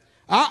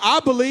 I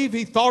believe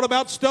he thought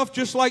about stuff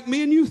just like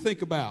me and you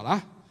think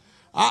about.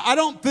 I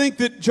don't think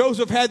that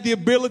Joseph had the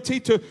ability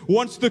to,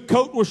 once the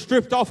coat was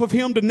stripped off of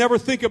him, to never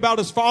think about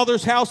his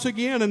father's house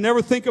again and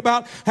never think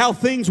about how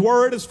things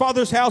were at his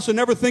father's house and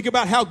never think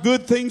about how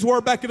good things were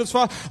back at his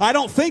father. I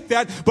don't think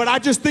that, but I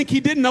just think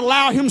he didn't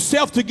allow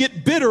himself to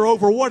get bitter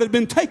over what had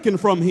been taken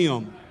from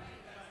him.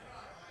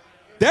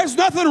 There's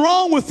nothing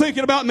wrong with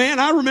thinking about, man,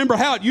 I remember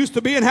how it used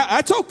to be, and how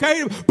that's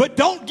okay, but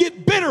don't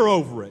get bitter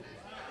over it.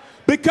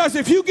 Because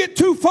if you get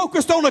too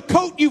focused on a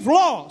coat you've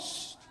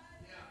lost.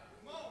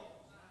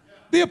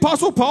 The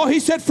Apostle Paul, he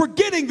said,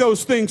 forgetting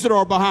those things that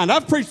are behind.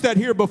 I've preached that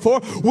here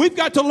before. We've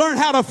got to learn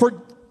how to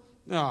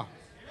forget.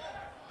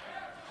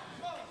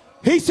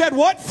 He said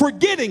what?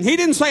 Forgetting. He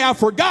didn't say I've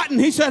forgotten.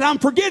 He said I'm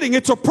forgetting.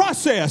 It's a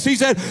process. He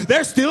said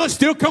it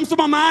still comes to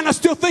my mind. I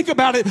still think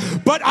about it,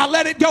 but I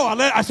let it go.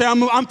 I say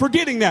I'm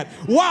forgetting that.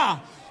 Why?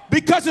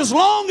 Because as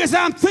long as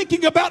I'm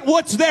thinking about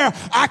what's there,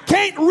 I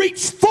can't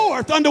reach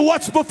forth unto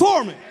what's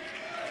before me.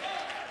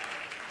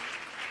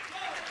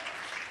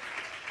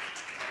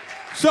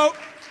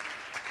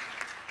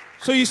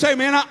 So you say,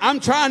 man, I'm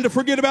trying to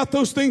forget about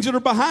those things that are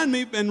behind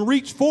me and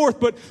reach forth,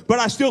 but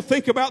I still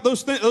think about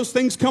those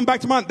things come back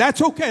to mind.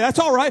 That's okay. That's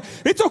all right.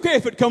 It's okay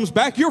if it comes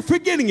back. You're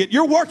forgetting it.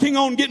 You're working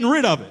on getting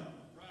rid of it.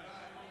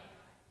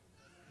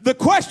 The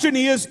question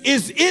is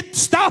it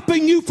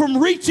stopping you from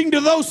reaching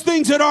to those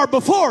things that are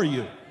before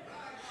you?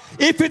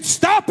 If it's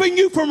stopping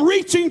you from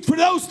reaching for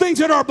those things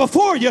that are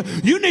before you,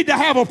 you need to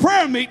have a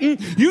prayer meeting.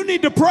 You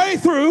need to pray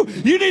through.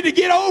 You need to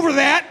get over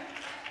that.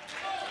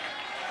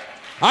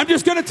 I'm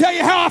just going to tell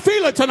you how I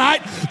feel it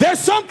tonight. There's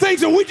some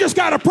things that we just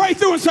got to pray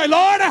through and say,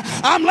 Lord,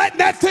 I'm letting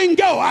that thing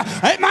go.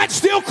 It might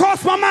still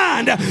cross my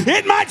mind.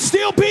 It might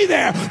still be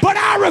there, but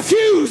I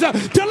refuse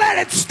to let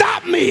it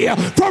stop me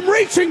from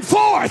reaching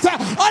forth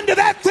unto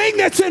that thing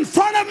that's in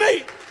front of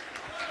me.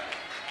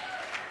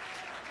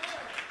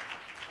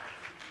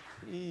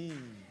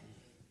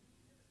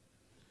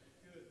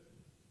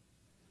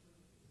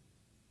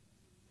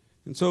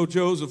 And so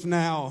Joseph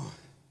now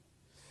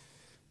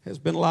has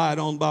been lied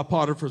on by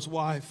Potiphar's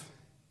wife.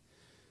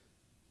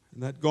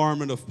 And that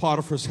garment of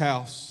Potiphar's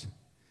house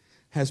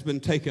has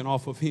been taken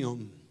off of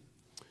him.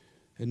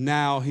 And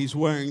now he's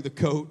wearing the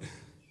coat,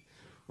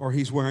 or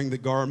he's wearing the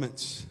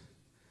garments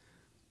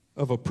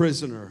of a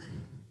prisoner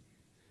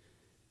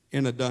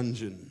in a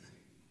dungeon.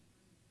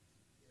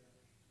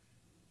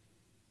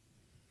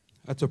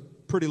 That's a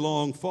pretty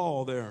long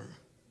fall there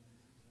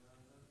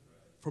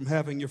from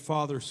having your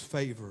father's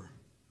favor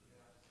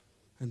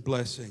and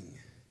blessing,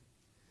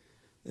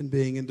 and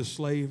being into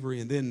slavery,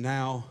 and then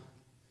now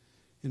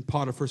in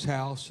Potiphar's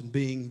house and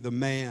being the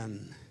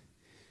man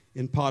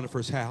in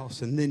Potiphar's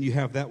house. And then you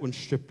have that one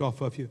stripped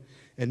off of you,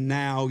 and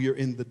now you're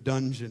in the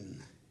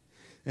dungeon,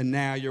 and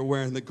now you're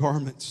wearing the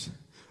garments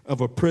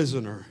of a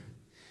prisoner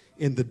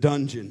in the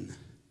dungeon.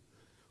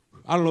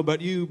 I don't know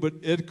about you, but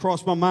it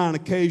crossed my mind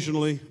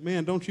occasionally,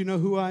 man, don't you know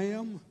who I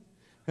am?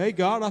 Hey,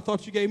 God, I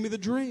thought you gave me the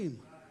dream.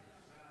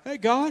 Hey,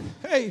 God,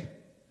 hey,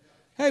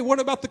 what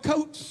about the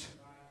coats?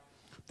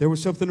 There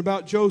was something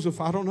about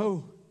Joseph, I don't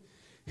know.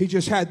 He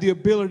just had the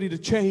ability to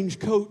change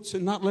coats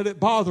and not let it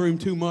bother him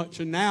too much.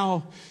 And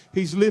now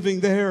he's living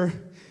there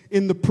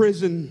in the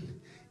prison,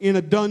 in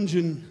a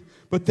dungeon.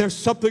 But there's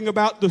something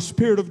about the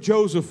spirit of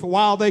Joseph.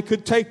 While they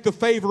could take the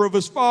favor of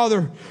his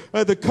father,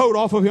 the coat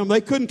off of him,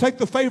 they couldn't take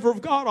the favor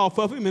of God off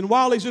of him. And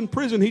while he's in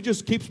prison, he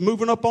just keeps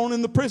moving up on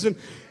in the prison.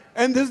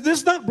 And does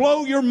this not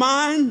blow your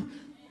mind?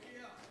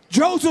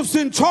 Joseph's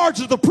in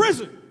charge of the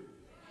prison.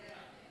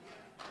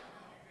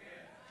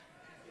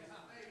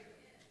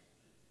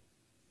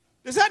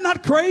 Is that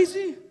not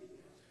crazy?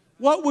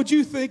 What would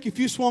you think if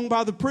you swung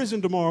by the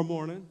prison tomorrow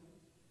morning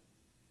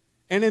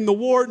and in the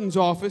warden's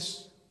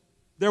office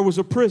there was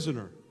a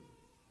prisoner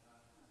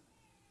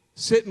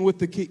sitting with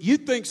the key?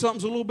 You'd think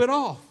something's a little bit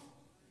off.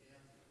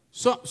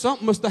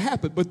 Something must have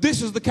happened. But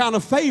this is the kind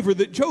of favor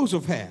that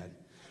Joseph had.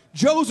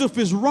 Joseph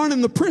is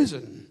running the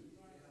prison.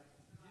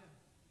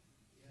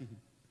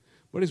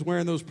 But he's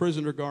wearing those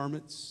prisoner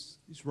garments.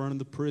 He's running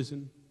the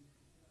prison.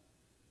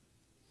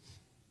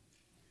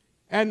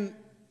 And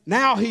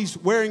now he's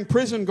wearing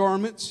prison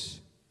garments.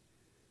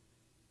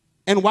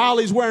 And while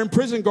he's wearing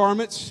prison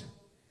garments,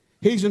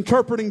 he's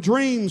interpreting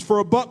dreams for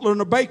a butler and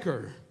a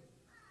baker.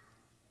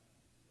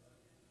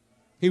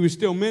 He was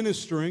still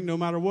ministering no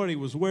matter what he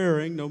was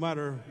wearing, no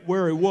matter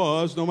where he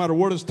was, no matter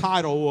what his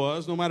title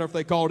was, no matter if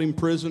they called him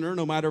prisoner,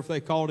 no matter if they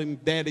called him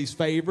daddy's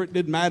favorite. It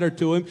didn't matter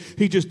to him.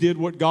 He just did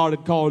what God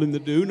had called him to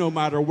do, no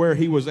matter where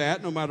he was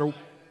at, no matter.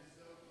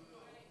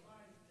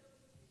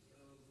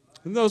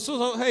 And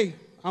so, hey,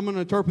 I'm going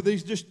to interpret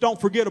these. Just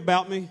don't forget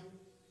about me.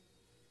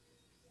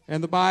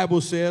 And the Bible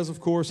says,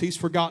 of course, he's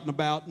forgotten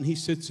about, and he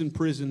sits in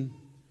prison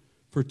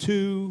for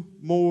 2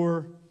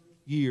 more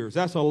years.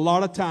 That's a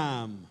lot of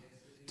time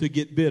to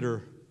get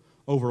bitter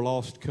over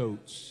lost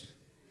coats.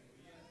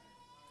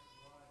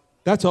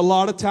 That's a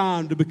lot of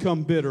time to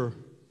become bitter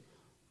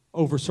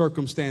over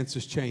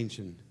circumstances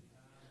changing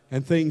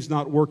and things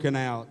not working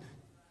out,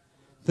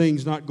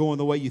 things not going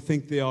the way you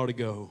think they ought to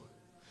go.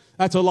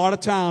 That's a lot of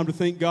time to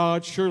think,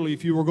 God, surely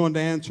if you were going to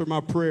answer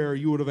my prayer,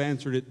 you would have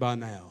answered it by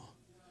now.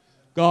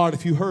 God,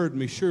 if you heard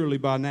me, surely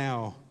by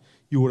now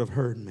you would have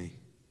heard me.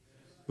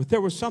 But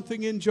there was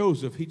something in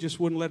Joseph. He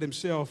just wouldn't let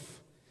himself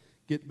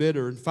get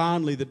bitter. And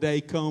finally the day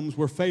comes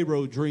where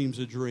Pharaoh dreams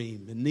a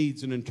dream and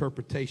needs an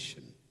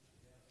interpretation.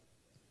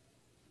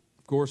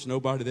 Of course,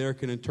 nobody there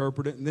can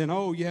interpret it. And then,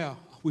 oh yeah,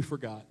 we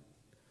forgot.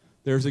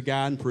 There's a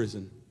guy in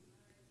prison.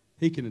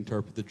 He can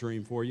interpret the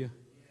dream for you.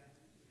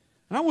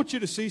 And I want you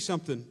to see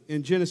something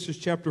in Genesis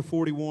chapter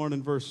 41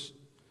 and verse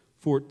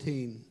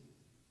 14.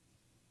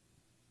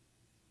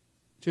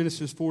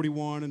 Genesis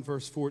 41 and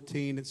verse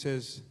 14, it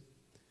says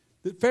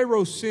that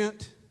Pharaoh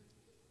sent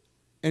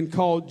and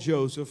called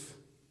Joseph,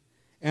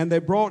 and they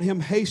brought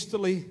him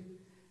hastily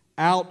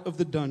out of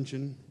the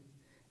dungeon,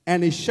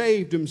 and he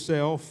shaved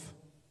himself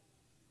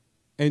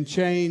and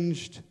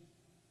changed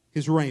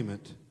his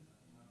raiment.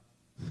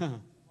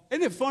 Isn't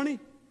it funny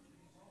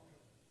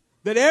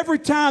that every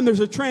time there's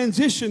a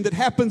transition that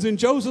happens in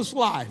Joseph's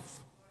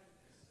life,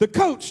 the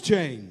coats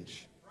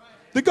change,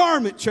 the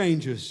garment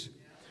changes.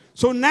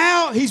 So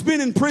now he's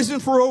been in prison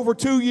for over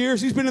 2 years.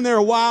 He's been in there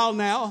a while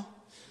now.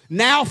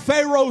 Now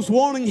Pharaoh's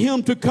wanting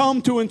him to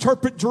come to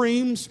interpret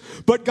dreams.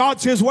 But God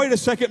says, wait a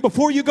second,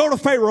 before you go to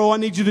Pharaoh, I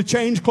need you to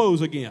change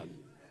clothes again.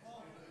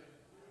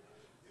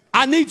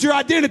 I need your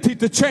identity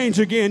to change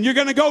again. You're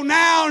going to go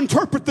now and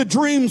interpret the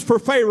dreams for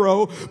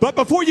Pharaoh. But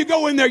before you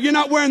go in there, you're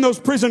not wearing those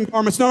prison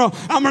garments. No,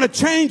 I'm going to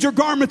change your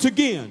garments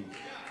again.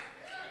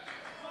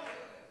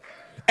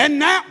 And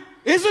now,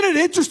 isn't it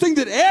interesting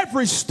that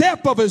every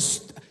step of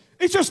his...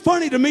 It's just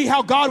funny to me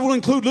how God will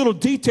include little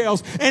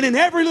details. And in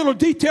every little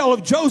detail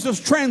of Joseph's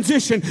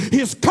transition,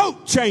 his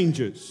coat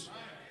changes.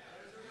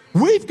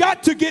 We've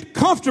got to get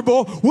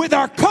comfortable with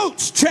our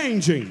coats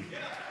changing.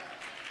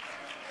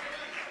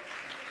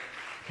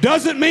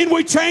 Doesn't mean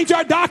we change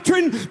our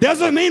doctrine.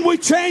 Doesn't mean we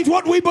change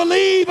what we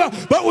believe.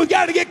 But we've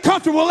got to get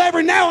comfortable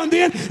every now and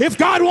then if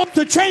God wants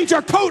to change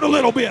our coat a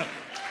little bit.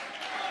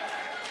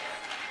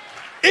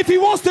 If he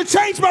wants to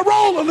change my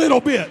role a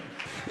little bit.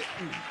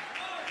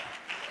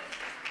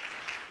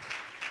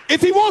 If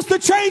he wants to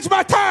change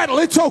my title,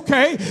 it's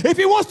okay. If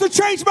he wants to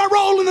change my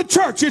role in the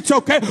church, it's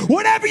okay.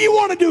 Whatever you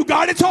want to do,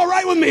 God, it's all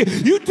right with me.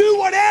 You do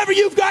whatever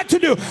you've got to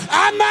do.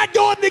 I'm not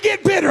going to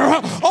get bitter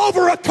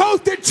over a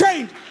coat that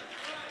changed.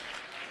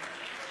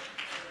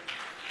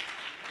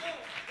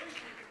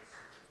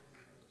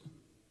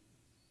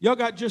 Y'all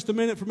got just a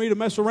minute for me to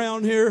mess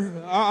around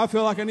here? I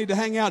feel like I need to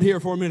hang out here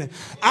for a minute.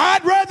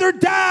 I'd rather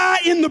die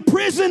in the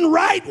prison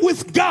right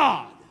with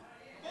God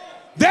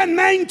than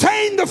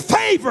maintain the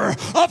favor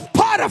of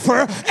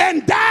Potiphar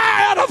and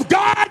die out of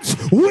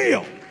God's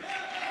will.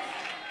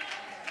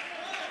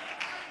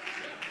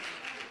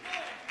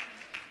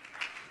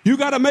 You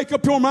got to make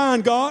up your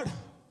mind, God.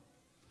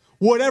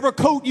 Whatever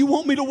coat you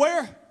want me to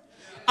wear,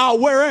 I'll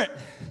wear it.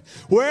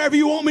 Wherever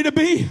you want me to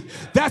be,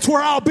 that's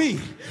where I'll be.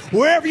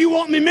 Wherever you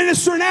want me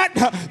ministering at,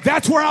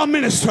 that's where I'll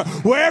minister.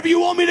 Wherever you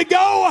want me to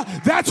go,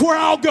 that's where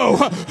I'll go.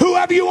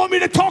 Whoever you want me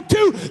to talk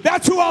to,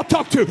 that's who I'll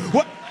talk to.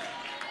 What?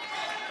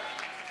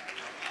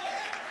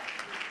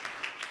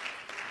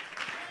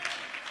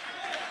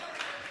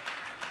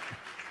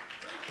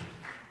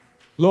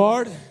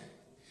 Lord,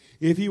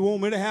 if you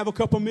want me to have a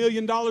couple $1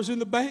 million in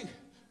the bank,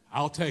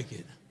 I'll take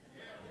it.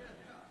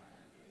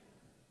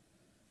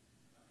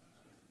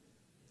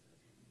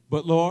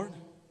 But Lord,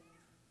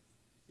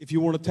 if you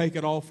want to take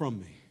it all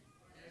from me,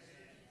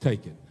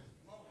 take it.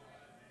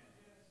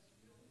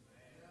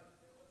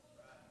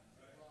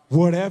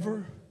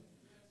 Whatever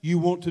you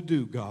want to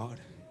do, God,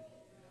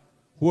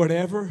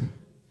 whatever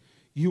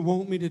you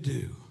want me to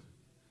do,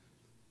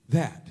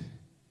 that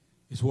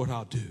is what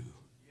I'll do.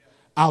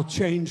 I'll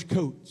change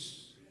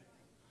coats.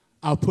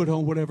 I'll put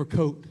on whatever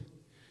coat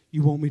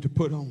you want me to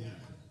put on.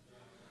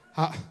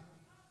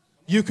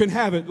 You can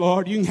have it,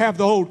 Lord. You can have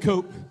the old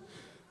coat.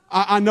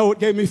 I know it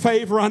gave me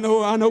favor. I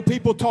know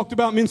people talked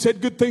about me and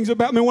said good things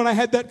about me when I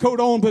had that coat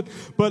on. But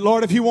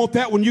Lord, if you want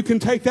that one, you can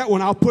take that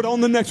one. I'll put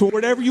on the next one,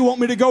 wherever you want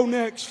me to go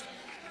next.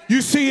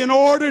 You see, in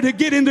order to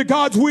get into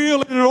God's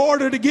will and in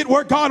order to get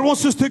where God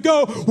wants us to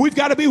go, we've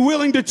got to be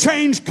willing to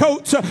change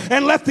coats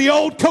and let the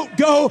old coat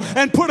go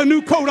and put a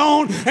new coat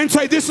on and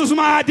say, this is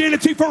my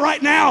identity for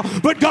right now.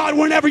 But God,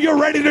 whenever you're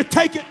ready to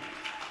take it.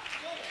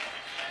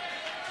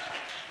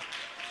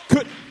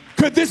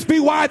 Could this be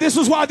why? This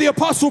is why the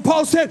Apostle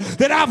Paul said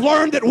that I've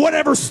learned that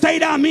whatever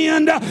state I'm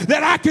in,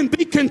 that I can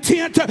be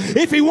content.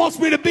 If he wants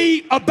me to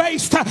be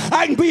abased,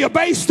 I can be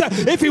abased.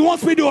 If he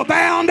wants me to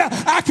abound,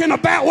 I can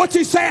abound. What's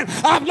he saying?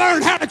 I've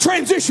learned how to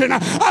transition.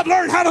 I've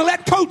learned how to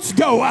let coats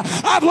go.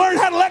 I've learned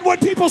how to let what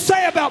people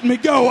say about me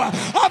go.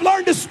 I've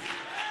learned to...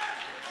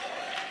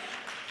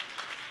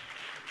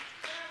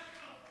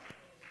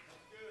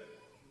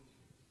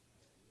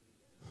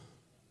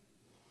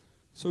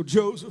 So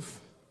Joseph...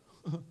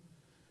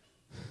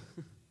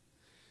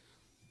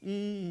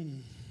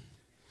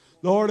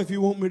 Lord, if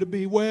you want me to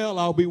be well,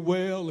 I'll be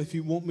well. If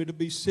you want me to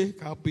be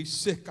sick, I'll be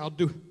sick. I'll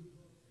do it.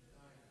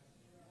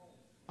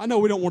 I know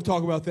we don't want to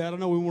talk about that. I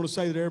know we want to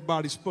say that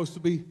everybody's supposed to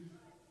be.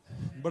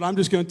 But I'm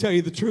just going to tell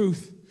you the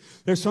truth.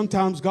 There's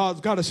sometimes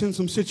God's got us in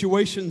some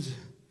situations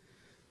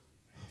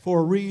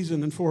for a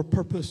reason and for a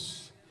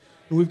purpose.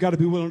 And we've got to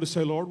be willing to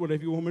say, Lord,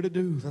 whatever you want me to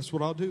do, that's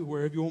what I'll do.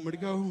 Wherever you want me to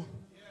go.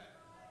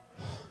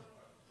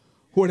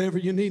 Whatever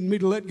you need me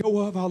to let go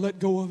of, I'll let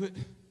go of it.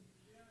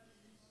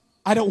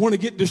 I don't want to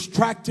get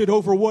distracted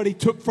over what he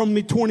took from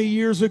me 20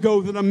 years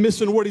ago that I'm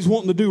missing what he's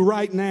wanting to do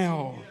right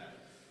now.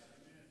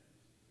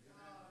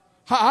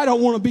 I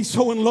don't want to be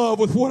so in love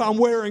with what I'm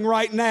wearing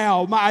right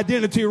now, my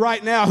identity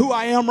right now, who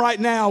I am right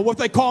now, what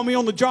they call me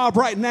on the job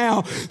right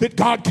now, that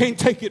God can't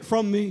take it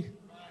from me.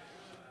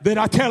 That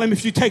I tell him,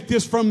 if you take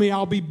this from me,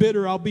 I'll be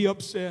bitter, I'll be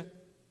upset.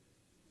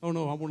 Oh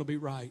no, I want to be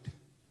right.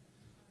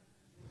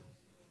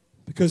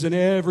 Because in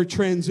every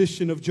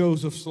transition of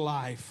Joseph's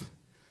life,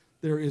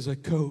 there is a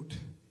coat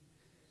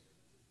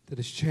that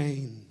has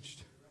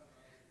changed,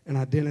 an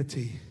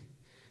identity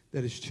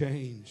that has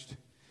changed.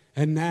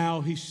 And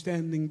now he's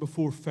standing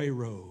before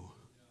Pharaoh,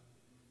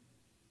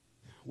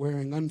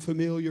 wearing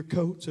unfamiliar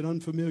coats and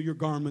unfamiliar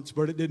garments,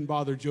 but it didn't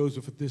bother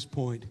Joseph at this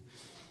point.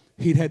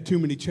 He'd had too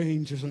many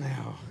changes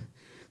now.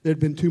 There'd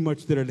been too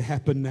much that had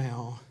happened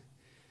now.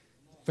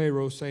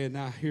 Pharaoh saying,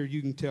 now here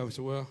you can tell me.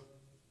 So, well,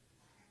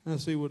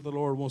 let's see what the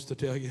Lord wants to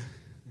tell you.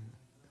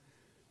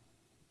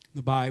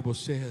 The Bible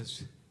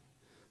says,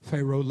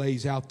 Pharaoh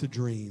lays out the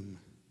dream.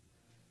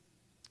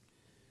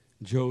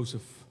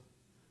 Joseph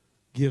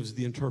gives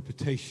the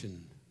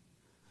interpretation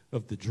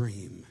of the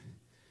dream.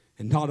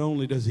 And not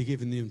only does he give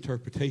him the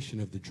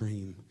interpretation of the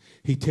dream,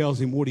 he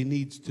tells him what he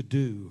needs to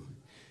do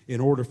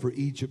in order for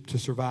Egypt to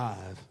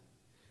survive.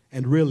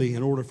 And really,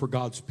 in order for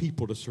God's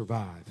people to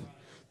survive.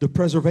 The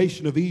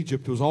preservation of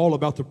Egypt was all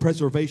about the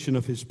preservation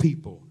of his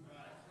people.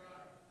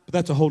 But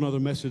that's a whole other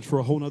message for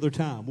a whole other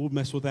time. We'll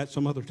mess with that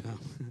some other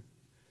time.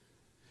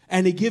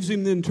 And he gives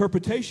him the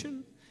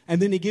interpretation,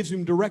 and then he gives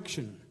him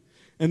direction.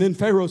 And then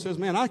Pharaoh says,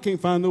 man, I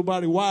can't find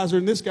nobody wiser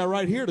than this guy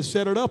right here to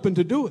set it up and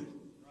to do it.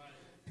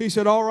 He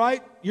said, all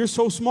right, you're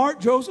so smart,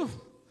 Joseph.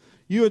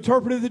 You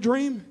interpreted the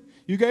dream.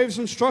 You gave us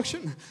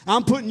instruction.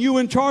 I'm putting you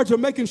in charge of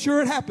making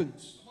sure it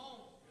happens.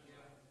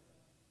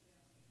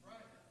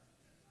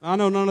 I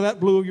know none of that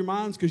blew your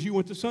minds because you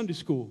went to Sunday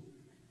school.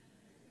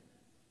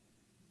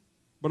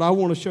 But I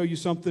want to show you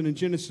something in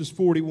Genesis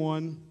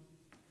 41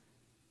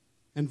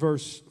 and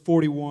verse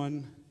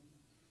 41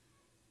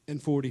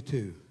 and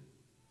 42.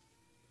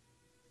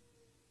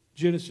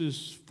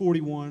 Genesis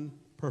 41,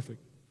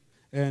 perfect.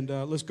 And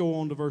let's go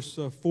on to verse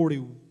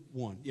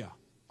 41. Yeah,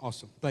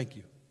 awesome. Thank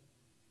you.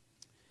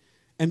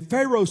 And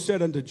Pharaoh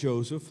said unto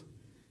Joseph,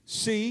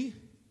 see,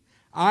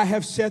 I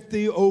have set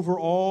thee over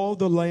all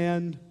the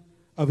land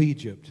of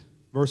Egypt.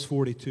 Verse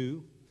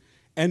 42.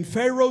 And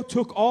Pharaoh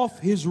took off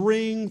his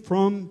ring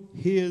from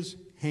his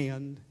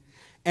hand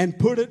and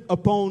put it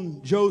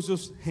upon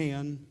Joseph's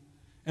hand.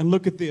 And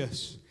look at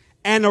this.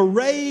 And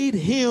arrayed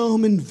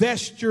him in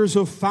vestures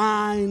of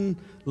fine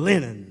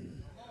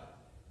linen.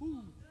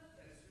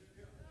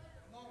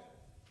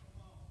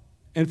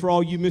 And for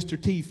all you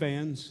Mr. T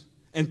fans,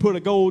 and put a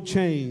gold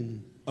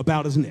chain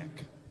about his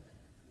neck.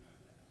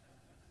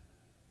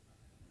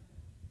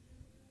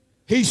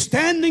 He's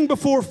standing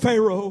before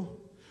Pharaoh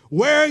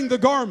wearing the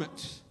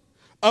garments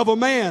of a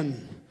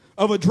man,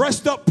 of a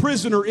dressed up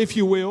prisoner, if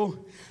you will.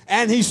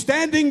 And he's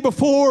standing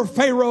before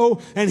Pharaoh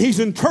and he's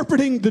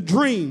interpreting the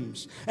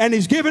dreams and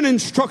he's giving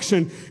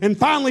instruction. And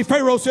finally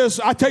Pharaoh says,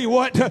 I tell you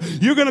what,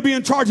 you're going to be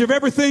in charge of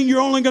everything.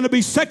 You're only going to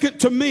be second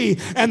to me.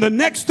 And the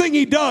next thing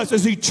he does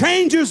is he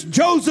changes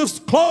Joseph's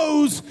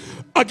clothes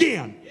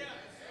again.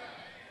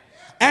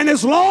 And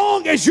as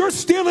long as you're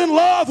still in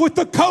love with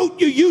the coat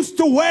you used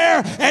to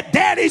wear at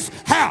Daddy's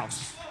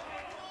house,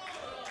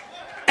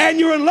 and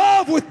you're in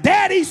love with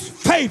Daddy's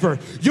favor,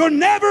 you're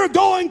never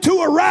going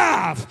to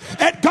arrive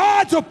at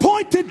God's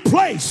appointed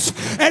place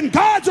and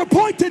God's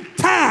appointed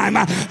time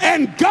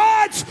and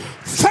God's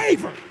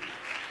favor.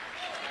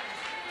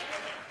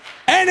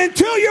 And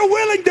until you're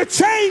willing to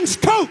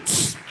change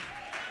coats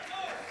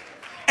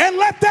and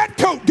let that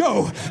coat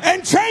go,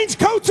 and change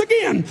coats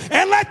again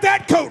and let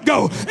that coat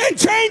go, and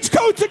change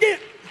coats again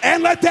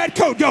and let that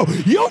coat go,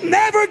 you'll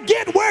never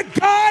get where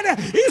God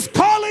is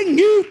calling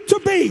you to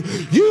be.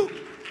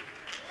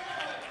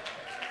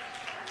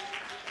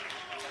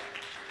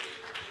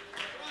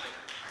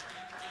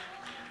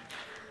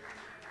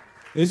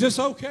 Is this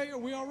okay? Are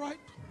we all right?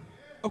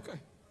 Okay.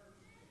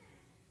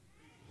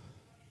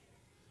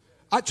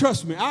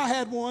 Trust me, I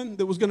had one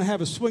that was going to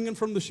have us swinging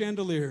from the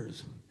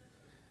chandeliers.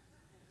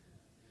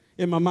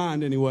 In my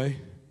mind, anyway.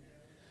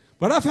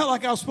 But I felt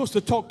like I was supposed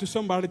to talk to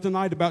somebody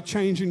tonight about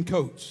changing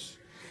coats.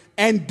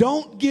 And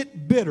don't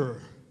get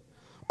bitter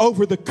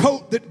over the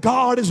coat that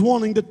God is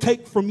wanting to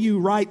take from you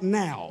right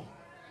now.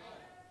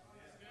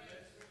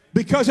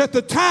 Because at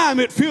the time,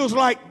 it feels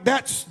like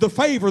that's the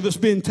favor that's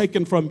being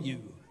taken from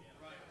you.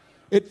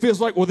 It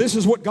feels like, well, this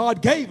is what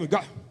God gave.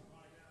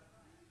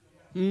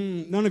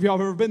 None of y'all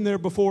have ever been there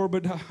before,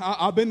 but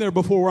I've been there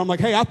before where I'm like,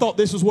 hey, I thought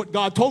this is what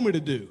God told me to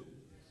do.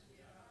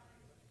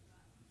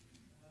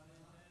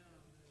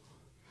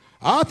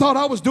 I thought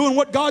I was doing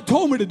what God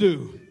told me to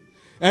do.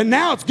 And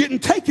now it's getting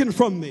taken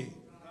from me.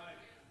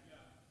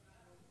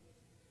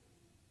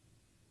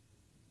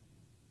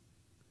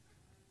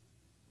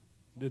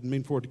 Didn't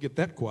mean for it to get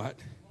that quiet.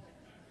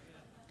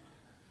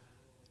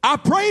 I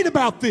prayed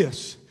about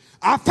this.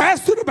 I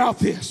fasted about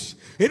this.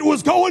 It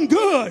was going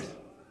good.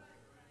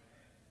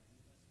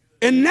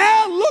 And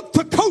now look,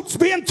 the coat's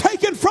being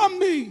taken from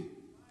me.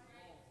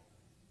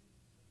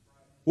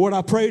 What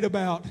I prayed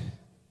about,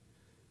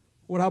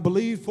 what I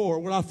believed for,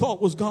 what I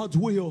thought was God's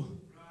will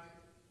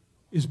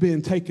is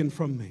being taken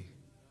from me.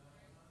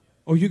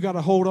 Oh, you got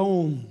to hold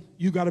on.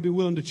 You got to be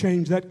willing to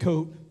change that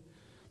coat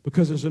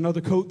because there's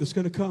another coat that's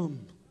going to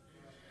come.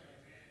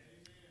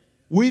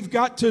 We've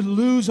got to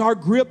lose our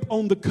grip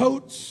on the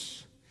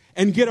coats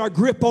and get our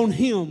grip on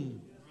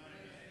Him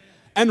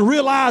and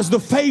realize the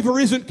favor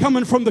isn't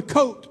coming from the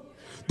coat.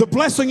 The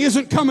blessing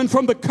isn't coming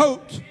from the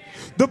coat.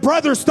 The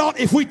brothers thought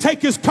if we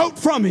take his coat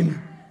from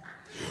him,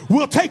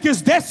 we'll take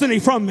his destiny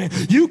from me.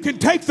 You can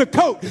take the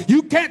coat.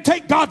 You can't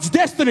take God's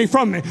destiny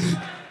from me.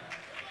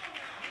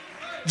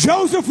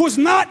 Joseph was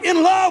not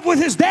in love with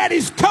his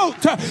daddy's coat.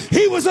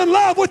 He was in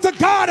love with the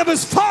God of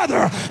his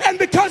father. And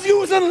because he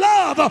was in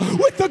love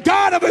with the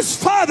God of his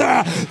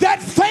father,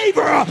 that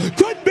favor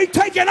couldn't be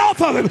taken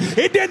off of him.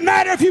 It didn't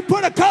matter if you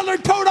put a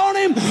colored coat on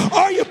him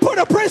or you put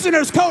a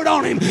prisoner's coat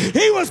on him.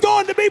 He was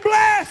going to be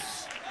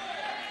blessed.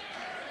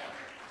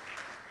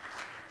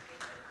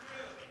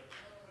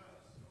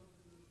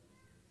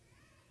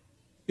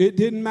 It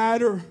didn't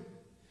matter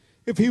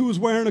if he was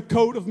wearing a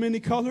coat of many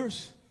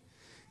colors.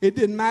 It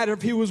didn't matter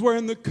if he was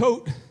wearing the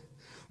coat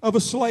of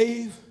a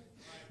slave.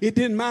 It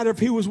didn't matter if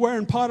he was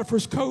wearing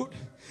Potiphar's coat.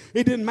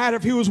 It didn't matter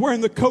if he was wearing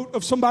the coat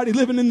of somebody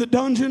living in the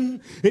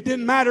dungeon. It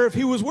didn't matter if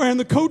he was wearing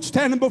the coat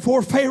standing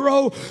before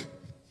Pharaoh.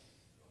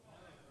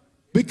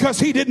 Because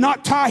he did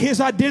not tie his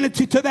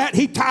identity to that.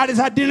 He tied his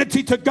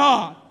identity to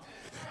God.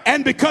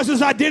 And because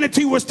his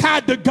identity was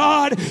tied to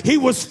God, he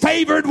was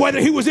favored whether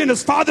he was in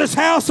his father's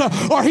house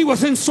or he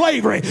was in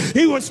slavery.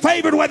 He was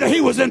favored whether he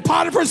was in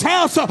Potiphar's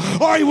house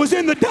or he was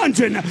in the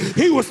dungeon.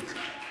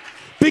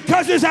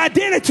 Because his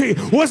identity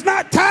was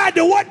not tied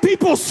to what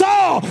people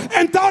saw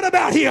and thought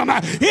about him.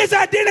 His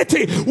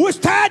identity was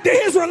tied to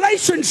his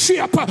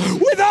relationship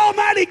with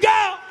Almighty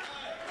God.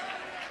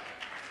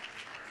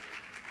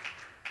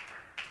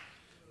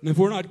 And if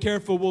we're not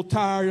careful, we'll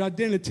tie our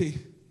identity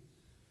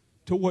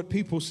to what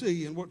people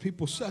see and what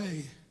people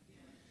say.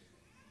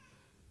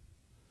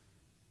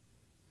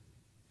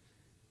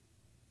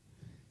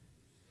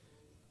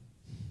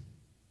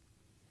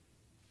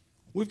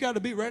 We've got to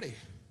be ready.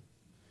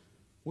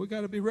 We've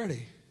got to be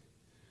ready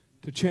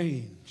to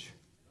change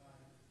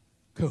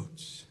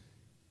coats.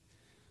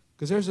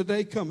 Because there's a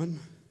day coming,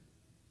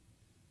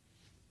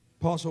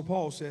 Apostle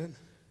Paul said,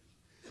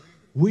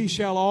 we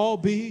shall all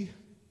be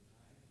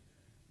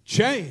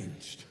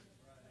changed.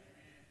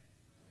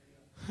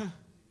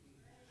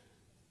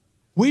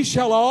 We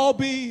shall all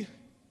be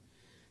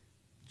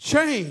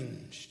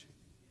changed.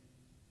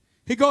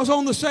 He goes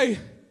on to say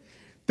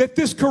that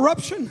this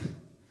corruption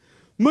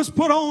must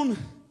put on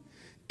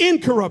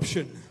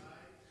incorruption.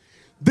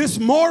 This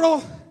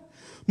mortal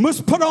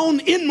must put on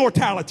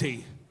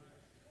immortality.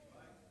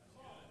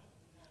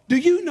 Do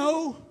you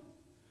know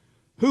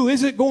who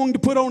isn't going to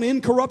put on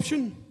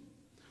incorruption?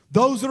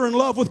 Those that are in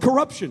love with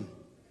corruption.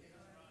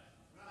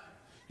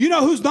 You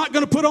know who's not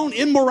going to put on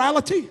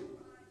immorality?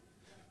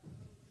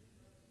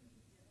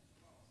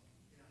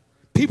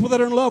 People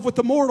that are in love with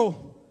the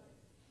mortal,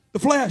 the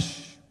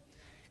flesh.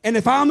 And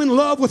if I'm in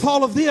love with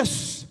all of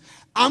this,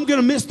 I'm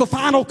going to miss the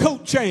final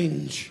coat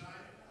change.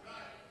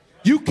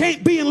 You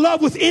can't be in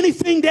love with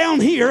anything down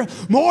here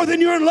more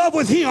than you're in love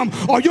with Him,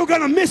 or you're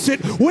going to miss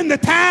it when the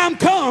time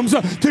comes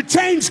to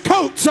change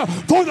coats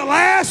for the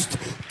last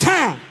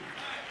time.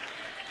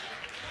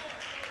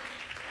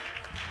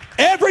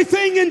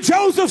 Everything in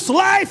Joseph's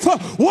life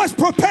was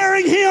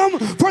preparing him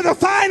for the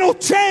final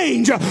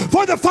change,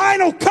 for the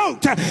final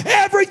coat.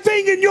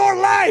 Everything in your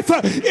life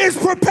is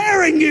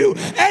preparing you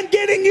and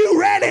getting you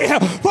ready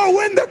for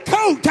when the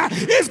coat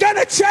is going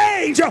to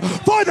change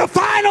for the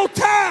final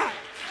time.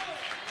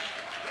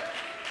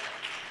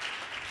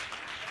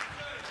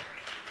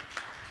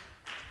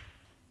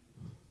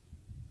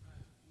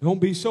 Don't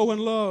be so in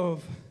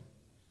love.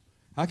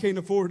 I can't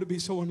afford to be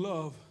so in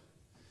love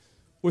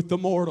with the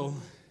mortal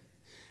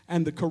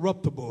and the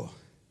corruptible.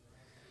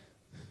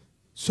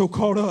 So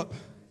caught up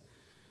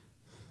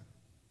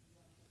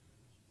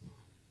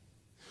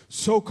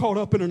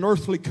in an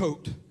earthly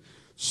coat,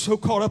 so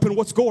caught up in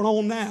what's going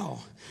on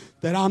now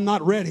that I'm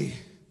not ready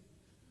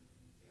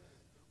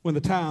when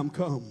the time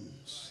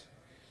comes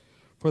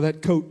for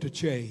that coat to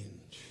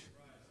change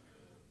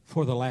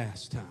for the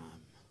last time.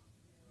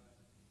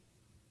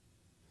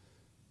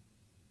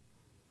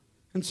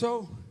 And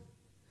so,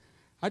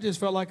 I just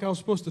felt like I was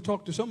supposed to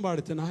talk to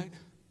somebody tonight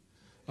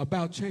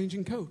about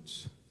changing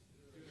coats.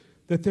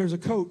 That there's a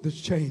coat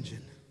that's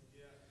changing.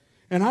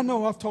 And I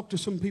know I've talked to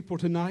some people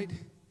tonight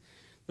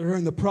that are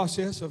in the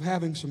process of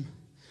having some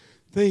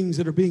things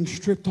that are being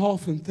stripped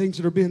off and things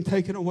that are being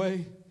taken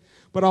away.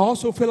 But I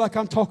also feel like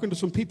I'm talking to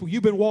some people.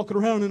 You've been walking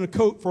around in a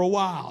coat for a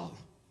while.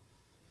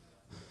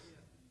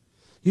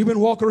 You've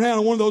been walking around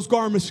in one of those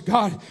garments.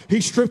 God,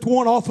 He stripped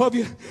one off of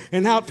you,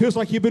 and now it feels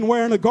like you've been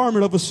wearing a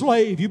garment of a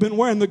slave. You've been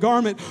wearing the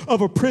garment of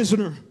a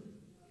prisoner.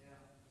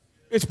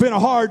 It's been a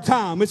hard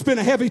time. It's been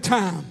a heavy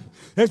time.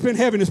 There's been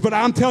heaviness, but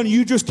I'm telling you,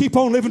 you just keep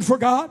on living for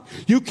God.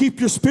 You keep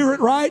your spirit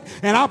right,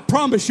 and I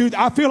promise you,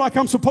 I feel like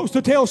I'm supposed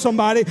to tell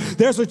somebody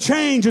there's a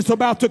change that's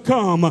about to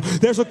come.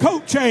 There's a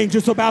coat change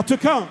that's about to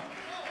come.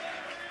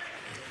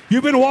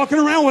 You've been walking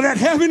around with that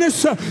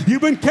heaviness. You've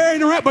been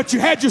carrying around, but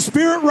you had your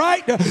spirit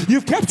right.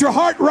 You've kept your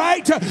heart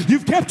right.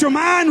 You've kept your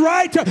mind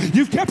right.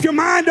 You've kept your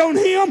mind on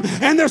Him.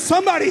 And there's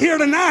somebody here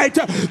tonight.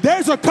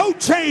 There's a coat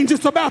change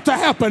that's about to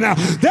happen.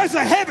 There's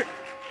a heavy.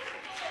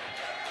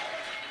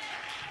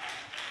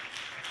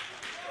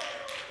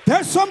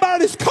 There's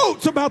somebody's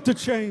coat's about to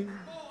change.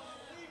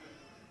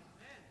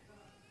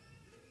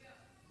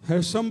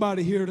 There's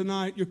somebody here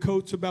tonight, your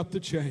coat's about to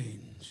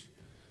change.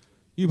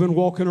 You've been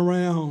walking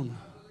around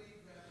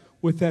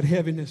with that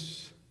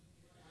heaviness,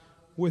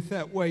 with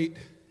that weight.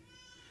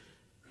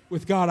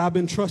 With God, I've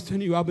been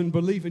trusting you. I've been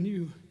believing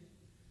you.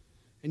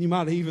 And you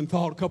might have even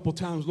thought a couple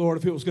times, Lord,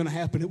 if it was going to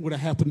happen, it would have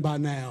happened by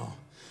now.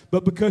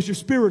 But because your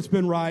spirit's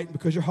been right,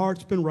 because your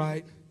heart's been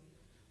right,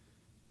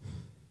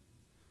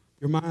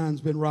 your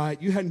mind's been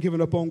right, you hadn't given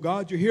up on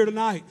God. You're here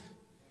tonight.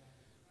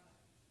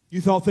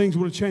 You thought things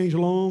would have changed a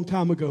long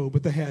time ago,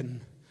 but they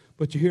hadn't.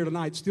 But you're here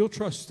tonight still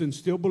trusting,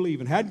 still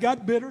believing. Hadn't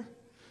got bitter.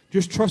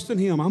 Just trusting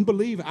Him. I'm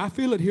believing. I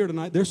feel it here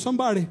tonight. There's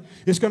somebody,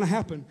 it's going to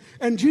happen.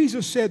 And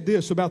Jesus said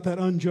this about that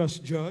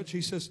unjust judge.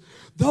 He says,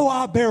 though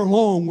I bear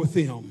long with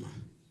them.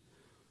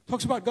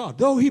 Talks about God.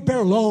 Though He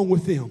bear long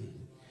with them,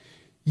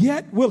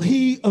 yet will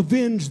He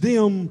avenge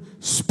them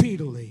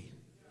speedily.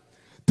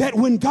 That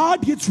when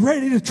God gets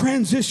ready to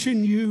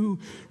transition you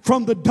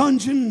from the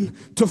dungeon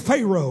to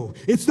Pharaoh,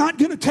 it's not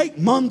going to take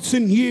months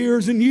and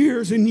years and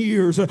years and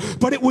years.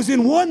 But it was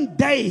in one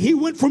day. He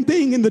went from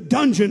being in the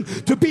dungeon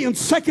to being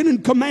second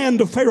in command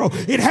to Pharaoh.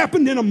 It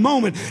happened in a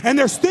moment. And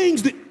there's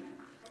things that,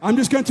 I'm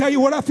just going to tell you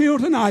what I feel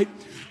tonight.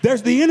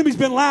 The enemy's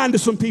been lying to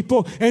some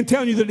people and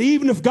telling you that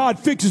even if God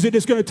fixes it,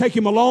 it's going to take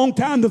Him a long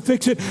time to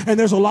fix it. And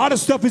there's a lot of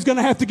stuff He's going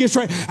to have to get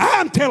straight.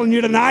 I'm telling you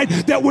tonight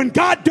that when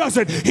God does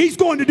it, He's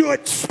going to do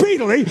it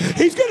speedily.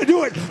 He's going to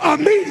do it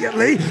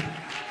immediately.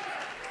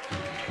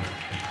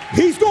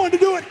 He's going to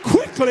do it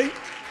quickly.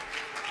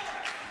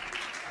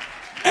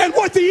 And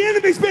what the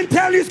enemy's been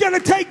telling you is going to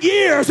take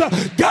years,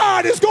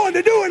 God is going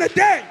to do in a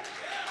day.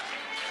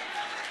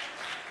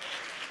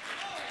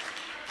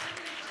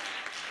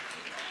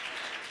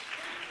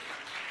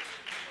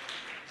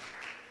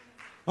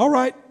 All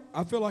right,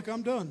 I feel like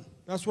I'm done.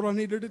 That's what I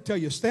needed to tell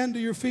you. Stand to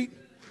your feet.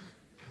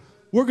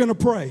 We're going to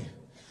pray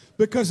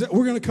because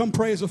we're going to come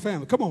pray as a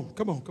family. Come on,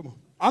 come on, come on.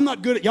 I'm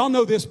not good at, y'all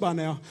know this by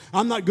now,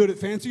 I'm not good at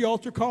fancy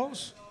altar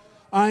calls.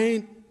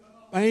 I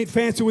ain't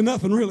fancy with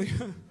nothing really.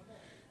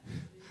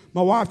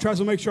 My wife tries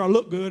to make sure I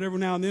look good every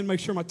now and then,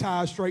 make sure my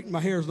tie is straight and my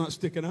hair is not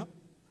sticking up.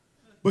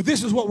 But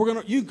this is what we're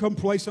going to, you can come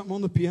play something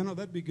on the piano,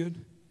 that'd be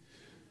good.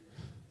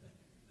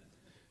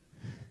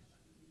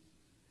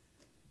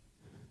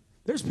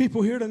 There's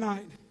people here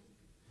tonight.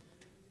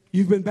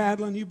 You've been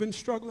battling, you've been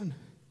struggling.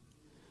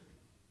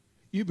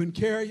 You've been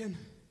carrying,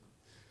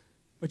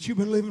 but you've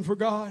been living for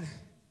God.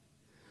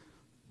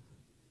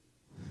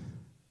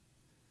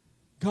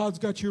 God's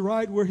got you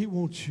right where He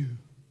wants you.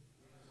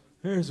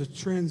 There's a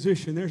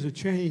transition, there's a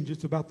change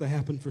that's about to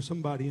happen for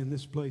somebody in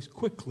this place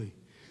quickly.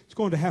 It's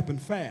going to happen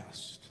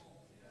fast.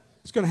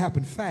 It's going to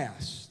happen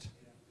fast.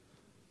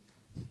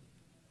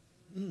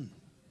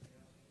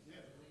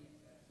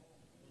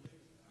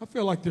 I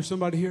feel like there's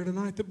somebody here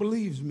tonight that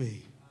believes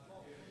me.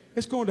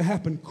 It's going to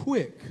happen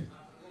quick.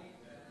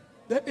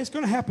 It's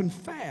going to happen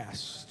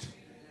fast.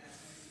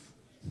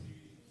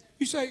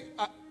 You say,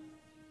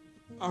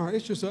 All right,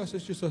 it's just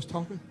us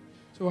talking.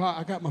 So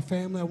I got my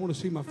family. I want to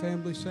see my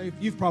family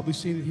saved. You've probably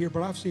seen it here,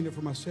 but I've seen it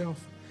for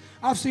myself.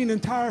 I've seen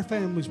entire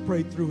families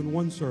prayed through in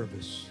one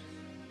service.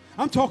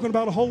 I'm talking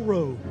about a whole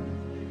row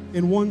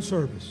in one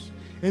service.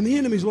 And the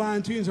enemy's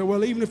lying to you and say,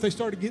 well, even if they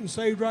started getting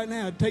saved right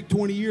now, it'd take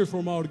 20 years for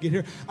them all to get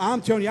here.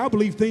 I'm telling you, I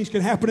believe things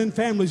can happen in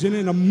families and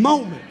in a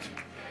moment.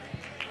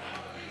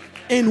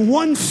 In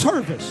one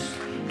service.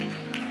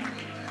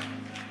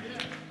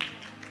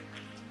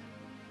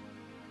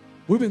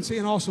 We've been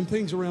seeing awesome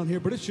things around here,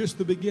 but it's just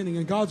the beginning,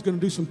 and God's going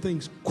to do some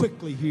things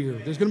quickly here.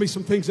 There's going to be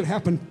some things that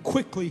happen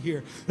quickly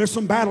here. There's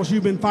some battles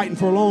you've been fighting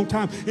for a long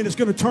time, and it's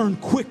going to turn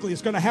quickly.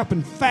 It's going to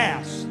happen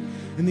fast.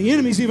 And the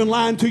enemy's even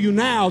lying to you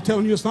now,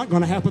 telling you it's not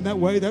going to happen that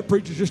way. That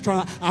preacher's just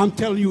trying to. I'm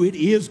telling you, it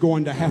is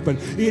going to happen.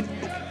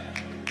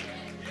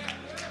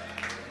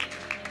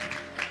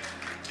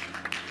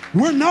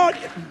 We're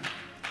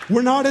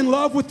not in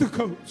love with the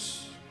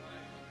coats.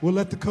 We'll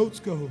let the coats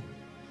go.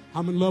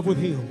 I'm in love with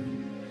him.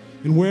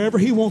 And wherever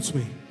he wants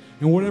me,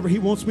 and whatever he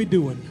wants me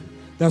doing,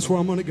 that's where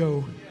I'm going to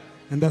go,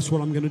 and that's what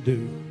I'm going to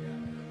do.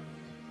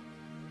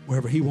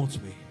 Wherever he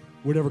wants me,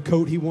 whatever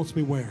coat he wants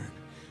me wearing.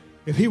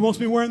 If he wants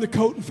me wearing the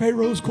coat in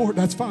Pharaoh's court,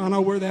 that's fine,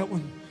 I'll wear that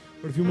one.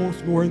 But if he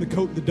wants me wearing the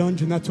coat in the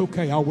dungeon, that's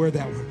okay, I'll wear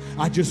that one.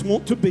 I just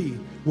want to be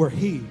where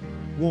he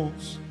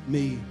wants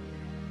me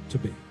to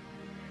be.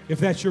 If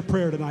that's your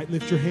prayer tonight,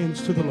 lift your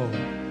hands to the Lord.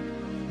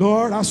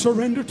 Lord, I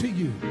surrender to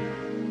you.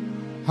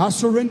 I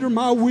surrender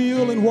my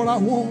will and what I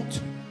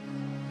want.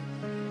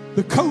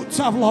 The coats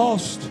I've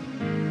lost,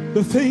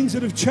 the things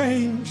that have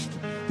changed,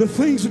 the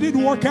things that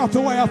didn't work out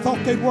the way I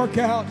thought they'd work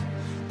out,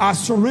 I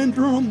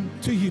surrender them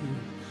to you.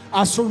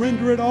 I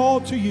surrender it all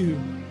to you.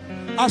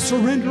 I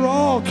surrender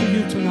all to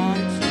you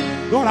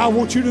tonight. Lord, I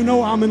want you to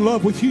know I'm in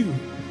love with you.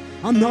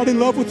 I'm not in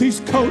love with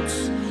these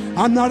coats.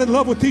 I'm not in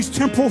love with these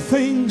temporal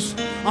things.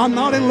 I'm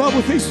not in love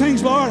with these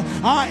things, Lord.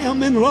 I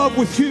am in love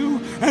with you.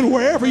 And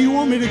wherever you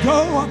want me to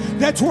go,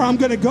 that's where I'm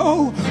going to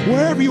go.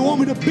 Wherever you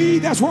want me to be,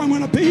 that's where I'm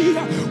going to be.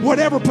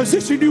 Whatever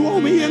position you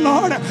want me in,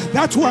 Lord,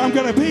 that's where I'm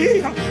going to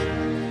be.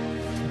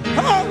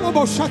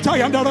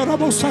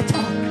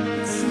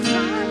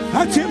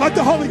 That's it. Let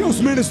the Holy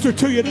Ghost minister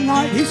to you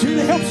tonight. He's here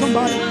to help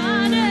somebody.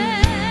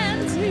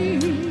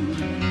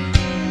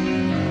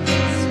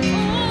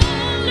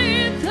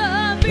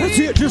 That's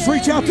it. Just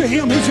reach out to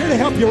him. He's here to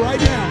help you right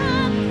now.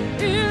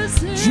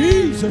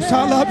 Jesus,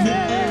 I love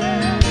you.